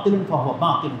ফাহুয়া বাতিলুন ফাহুয়া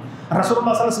বাতিলুন।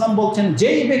 রাসূলুল্লাহ সাল্লাল্লাহু আলাইহি ওয়াসাল্লাম বলছেন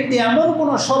যেই ব্যক্তি এমন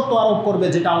কোনো শর্ত আরোপ করবে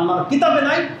যেটা আল্লাহর কিতাবে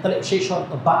নাই, তাহলে সেই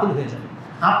শর্ত বাতিল হয়ে যাবে।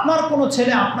 আপনার কোনো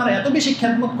ছেলে আপনার এত বেশি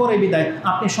খেদমত করে বিদায়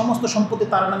আপনি সমস্ত সম্পত্তি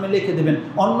তার নামে লিখে দেবেন,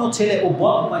 অন্য ছেলে ও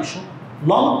বদমাইশ হোক,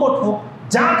 লম্পট হোক,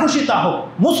 যা খুশি তা হোক,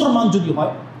 মুসলমান যদি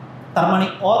হয়, তার মানে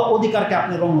ওর অধিকারকে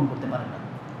আপনি লঙ্ঘন করতে পারেন না।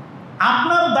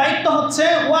 আপনার দায়িত্ব হচ্ছে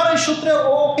ওর এই সূত্রে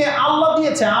ওকে আল্লাহ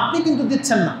দিয়েছে, আপনি কিন্তু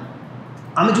দিচ্ছেন না।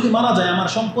 আমি যদি মারা যাই আমার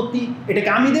সম্পত্তি এটাকে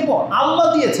আমি দেব, আল্লাহ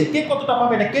দিয়েছে, কে কতটা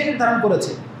পাবে এটা কে নির্ধারণ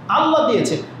করেছে, আল্লাহ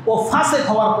দিয়েছে। ও ফাসেক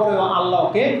হওয়ার পরেও আল্লাহ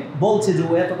ওকে বলছে যে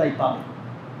ও এতটাই পাবে।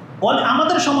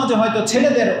 আমাদের সমাজে হয়তো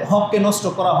ছেলেদের হককে নষ্ট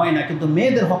করা হয় না, কিন্তু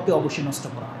মেয়েদের হককে অবশ্যই নষ্ট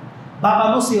করা হয়। বাবা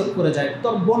নসিহত করে যায়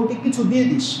তোর বোনকে কিছু দিয়ে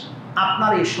দিস,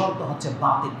 আপনার এই শর্ত হচ্ছে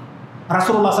বাতিল।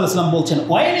 রাসূলুল্লাহ সাল্লাল্লাহু আলাইহি ওয়াসাল্লাম বলছেন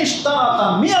ওয়াইনিশতারাতা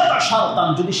মিয়াতা শারতান,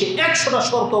 যদি সে 100টা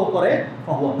শর্তও করে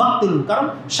ফাহুয়া বাতিলুন, কারণ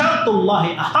শারতুল্লাহি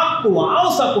আহাক্কু ওয়া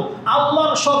আওসাকু,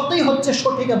 আল্লাহর শর্তই হচ্ছে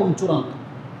সঠিক এবং চূড়ান্ত।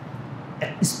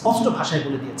 স্পষ্ট ভাষায়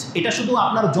বলে দিয়েছে। এটা শুধু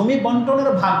আপনার জমি বন্টনের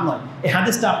ভাগ নয়, এই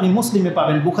হাদিসটা আপনি মুসলিমে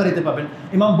পাবেন, বুখারীতে পাবেন।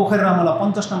 ইমাম বুখারী রাহমাহুল্লাহ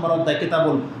 50 নম্বর অধ্যায়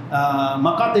কিতাবুল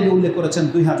মাকাতিবে উল্লেখ করেছেন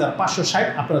 2560,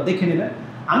 আপনারা দেখে নেবেন।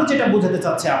 আমি যেটা বোঝাতে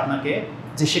চাচ্ছি আপনাকে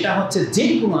যে সেটা হচ্ছে যে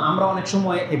কোনো, আমরা অনেক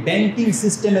সময় এই ব্যাংকিং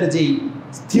সিস্টেমের যেই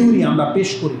থিওরি আমরা পেশ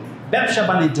করি, ব্যবসা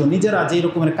বাণিজ্য নিজেরা যেই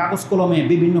রকমের কাগজ কলমে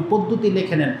বিভিন্ন পদ্ধতি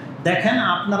লিখে নেন, দেখেন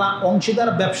আপনারা অংশীদার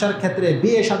ব্যবসার ক্ষেত্রে,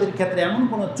 বিয়ে শাদীর ক্ষেত্রে এমন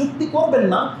কোনো চুক্তি করবেন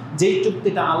না যেই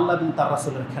চুক্তিটা আল্লাহ এবং তার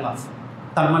রাসূলের খেলাফ।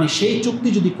 তার মানে সেই চুক্তি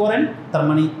যদি করেন, তার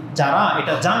মানে যারা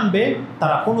এটা জানবে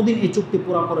তারা কোনোদিন এই চুক্তি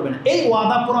পুরা করবে না। এই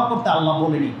ওয়াদা পুরা করতে আল্লাহ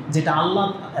বলেনি যেটা আল্লাহ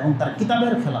এবং তার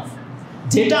কিতাবের খেলাফ।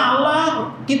 যেটা আল্লাহ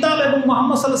কিতাব এবং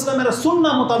মুহাম্মদ সাল্লাল্লাহু আলাইহি ওয়াসাল্লামের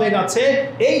সুন্নাহ মোতাবেক আছে,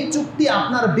 এই চুক্তি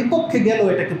আপনার বিপক্ষে গেলেও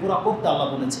এটাকে পুরো করতে আল্লাহ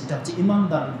বলেছে। এটা হচ্ছে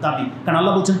ঈমানদার দাবি। কারণ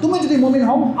আল্লাহ বলছেন তুমি যদি মুমিন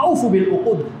হও আউফু বিল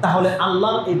উকুদ, তাহলে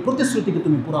আল্লাহর এই প্রতিশ্রুতিকে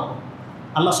তুমি পুরো করো।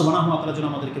 আল্লাহ সুবহানাহু ওয়া তাআলা যেন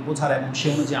আমাদেরকে বোঝার এবং সে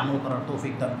অনুযায়ী আমল করার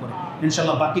তৌফিক দান করে।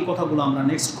 ইনশাআল্লাহ বাকি কথাগুলো আমরা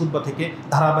নেক্সট খুতবা থেকে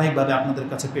ধারাবাহিকভাবে আপনাদের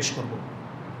কাছে পেশ করব।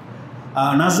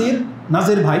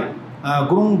 নাজির ভাই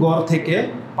গুরুংগড় থেকে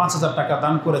 ৫,০০০ টাকা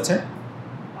দান করেছেন।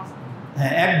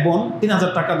 হ্যাঁ, এক বোন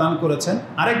 ৩,০০০ টাকা দান করেছেন।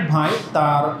 আরেক ভাই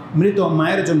তার মৃত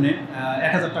মায়ের জন্য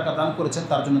 ১,০০০ টাকা দান করেছেন,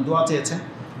 তার জন্য দোয়া চেয়েছেন।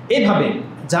 এইভাবে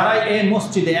যারা এই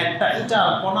মসজিদে একটা ইটার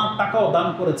কণার টাকাও দান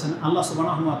করেছেন, আল্লাহ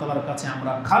সুবহানাহু ওয়া তাআলার কাছে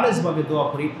আমরা খালেসভাবে দোয়া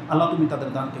করি, আল্লাহ তুমি তাদের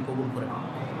দানকে কবুল করে নাও।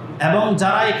 এবং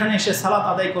যারা এখানে এসে সালাত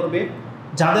আদায় করবে,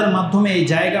 যাদের মাধ্যমে এই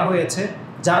জায়গা হয়েছে,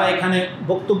 যারা এখানে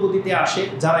বক্তব্য দিতে আসে,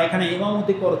 যারা এখানে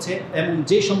ইমামতি করছে, এবং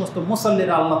যে সমস্ত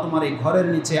মুসাল্লিরা আল্লাহ তোমার এই ঘরের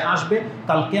নিচে আসবে,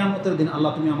 কাল কিয়ামতের দিন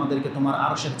আল্লাহ তুমি আমাদেরকে তোমার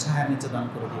আরশের ছায়ার নিচে দান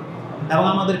করে দিও, এবং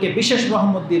আমাদেরকে বিশেষ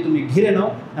রহমত দিয়ে তুমি ঘিরে নাও,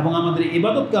 এবং আমাদের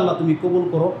ইবাদতকে আল্লাহ তুমি কবুল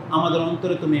করো, আমাদের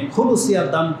অন্তরে তুমি খুলুসিয়াত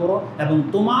দান করো, এবং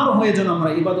তোমার হয়ে যেন আমরা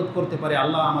ইবাদত করতে পারি।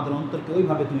 আল্লাহ আমাদের অন্তরকে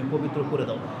ওইভাবে তুমি পবিত্র করে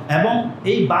দাও। এবং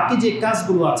এই বাকি যে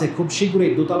কাজগুলো আছে, খুব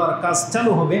শীঘ্রই দোতলার কাজ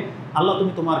চালু হবে, আল্লাহ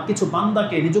তুমি তোমার কিছু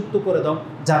বান্দাকে নিযুক্ত করে দাও,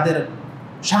 যাদের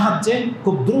সাহায্যে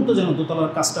খুব দ্রুত যেন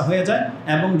দোতলার কাজটা হয়ে যায়।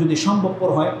 এবং যদি সম্ভবপর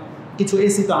হয়, কিছু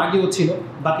এসি তো আগেও ছিল,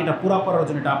 বাকিটা পুরা করার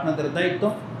জন্য এটা আপনাদের দায়িত্ব।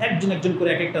 একজন একজন করে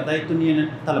এক একটা দায়িত্ব নিয়ে নেন,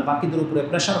 তাহলে বাকিদের উপরে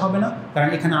প্রেশার হবে না। কারণ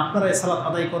এখানে আপনারাই সালাত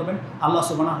আদায় করবেন। আল্লাহ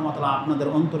সুবহানাহু ওয়া তাআলা আপনাদের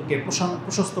অন্তরকে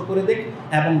প্রশস্ত করে দেখ,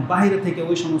 এবং বাইরে থেকে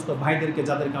ওই সমস্ত ভাইদেরকে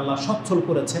যাদেরকে আল্লাহ সচ্ছল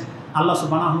করেছে, আল্লাহ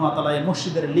সুবহানাহু ওয়া তাআলা এই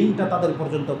মসজিদের লিঙ্কটা তাদের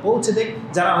পর্যন্ত পৌঁছে দেখ,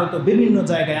 যারা হয়তো বিভিন্ন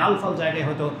জায়গায় আলফাল জায়গায়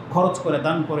হয়তো খরচ করে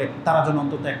দান করে, তারা যেন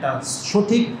অন্তত একটা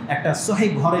সঠিক একটা সহি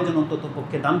ঘরে যেন অন্তত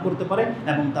পক্ষে দান করতে পারে,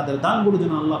 এবং তাদের দানগুলো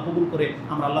যেন আল্লাহ কবুল করে।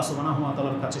 আমরা আল্লাহ সুবহানাহু ওয়া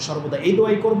তাআলার কাছে সর্বদা এই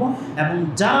দোয়াই করব। এবং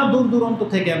যারা দূর দূরান্ত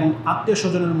থেকে এবং আত্মীয়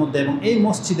স্বজনের মধ্যে এবং এই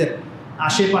মসজিদের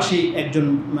আশেপাশে একজন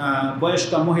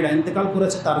বয়স্ক মহিলা ইন্তেকাল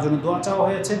করেছে, তার জন্য দোয়া চাওয়া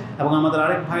হয়েছে। এবং আমাদের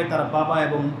আরেক ভাই, তার বাবা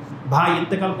এবং ভাই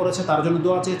ইন্তেকাল করেছে, তার জন্য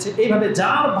দোয়া চেয়েছে। এইভাবে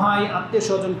যার ভাই আত্মীয়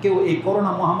স্বজন কেউ এই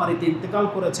করোনা মহামারীতে ইন্তেকাল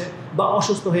করেছে বা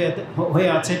অসুস্থ হয়ে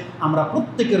আছে, আমরা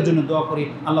প্রত্যেকের জন্য দোয়া করি,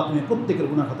 আল্লাহ তুমি প্রত্যেকের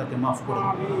গুনাহ খাতাকে মাফ করো,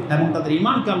 এবং তাদের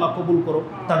ঈমানকে আল্লাহ কবুল করো,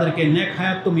 তাদেরকে নেক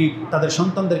হায়াত তুমি, তাদের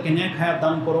সন্তানদেরকে নেক হায়াত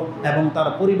দান করো, এবং তার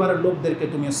পরিবারের লোকদেরকে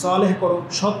তুমি সালেহ করো,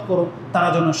 সৎ করো, তারা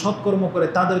যেন সৎকর্ম করে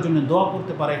তাদের জন্য দোয়া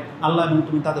করতে পারে আল্লাহ, এবং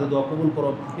তুমি তাদের দোয়া কবুল করো।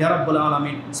 ইয়া রাব্বুল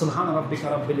আলামিন। সুবহানা রাব্বিকা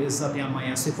রাব্বিল ইজ্জাতি আম্মা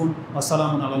ইয়াসিফুন ওয়া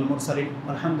সালামুন আলাল মুরসালিন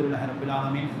আলহামদুলিল্লাহি রাব্বিল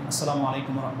আলামিন। আসসালামু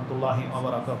আলাইকুম ওয়া রাহমাতুল্লাহি ওয়া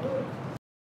বারাকাতুহু।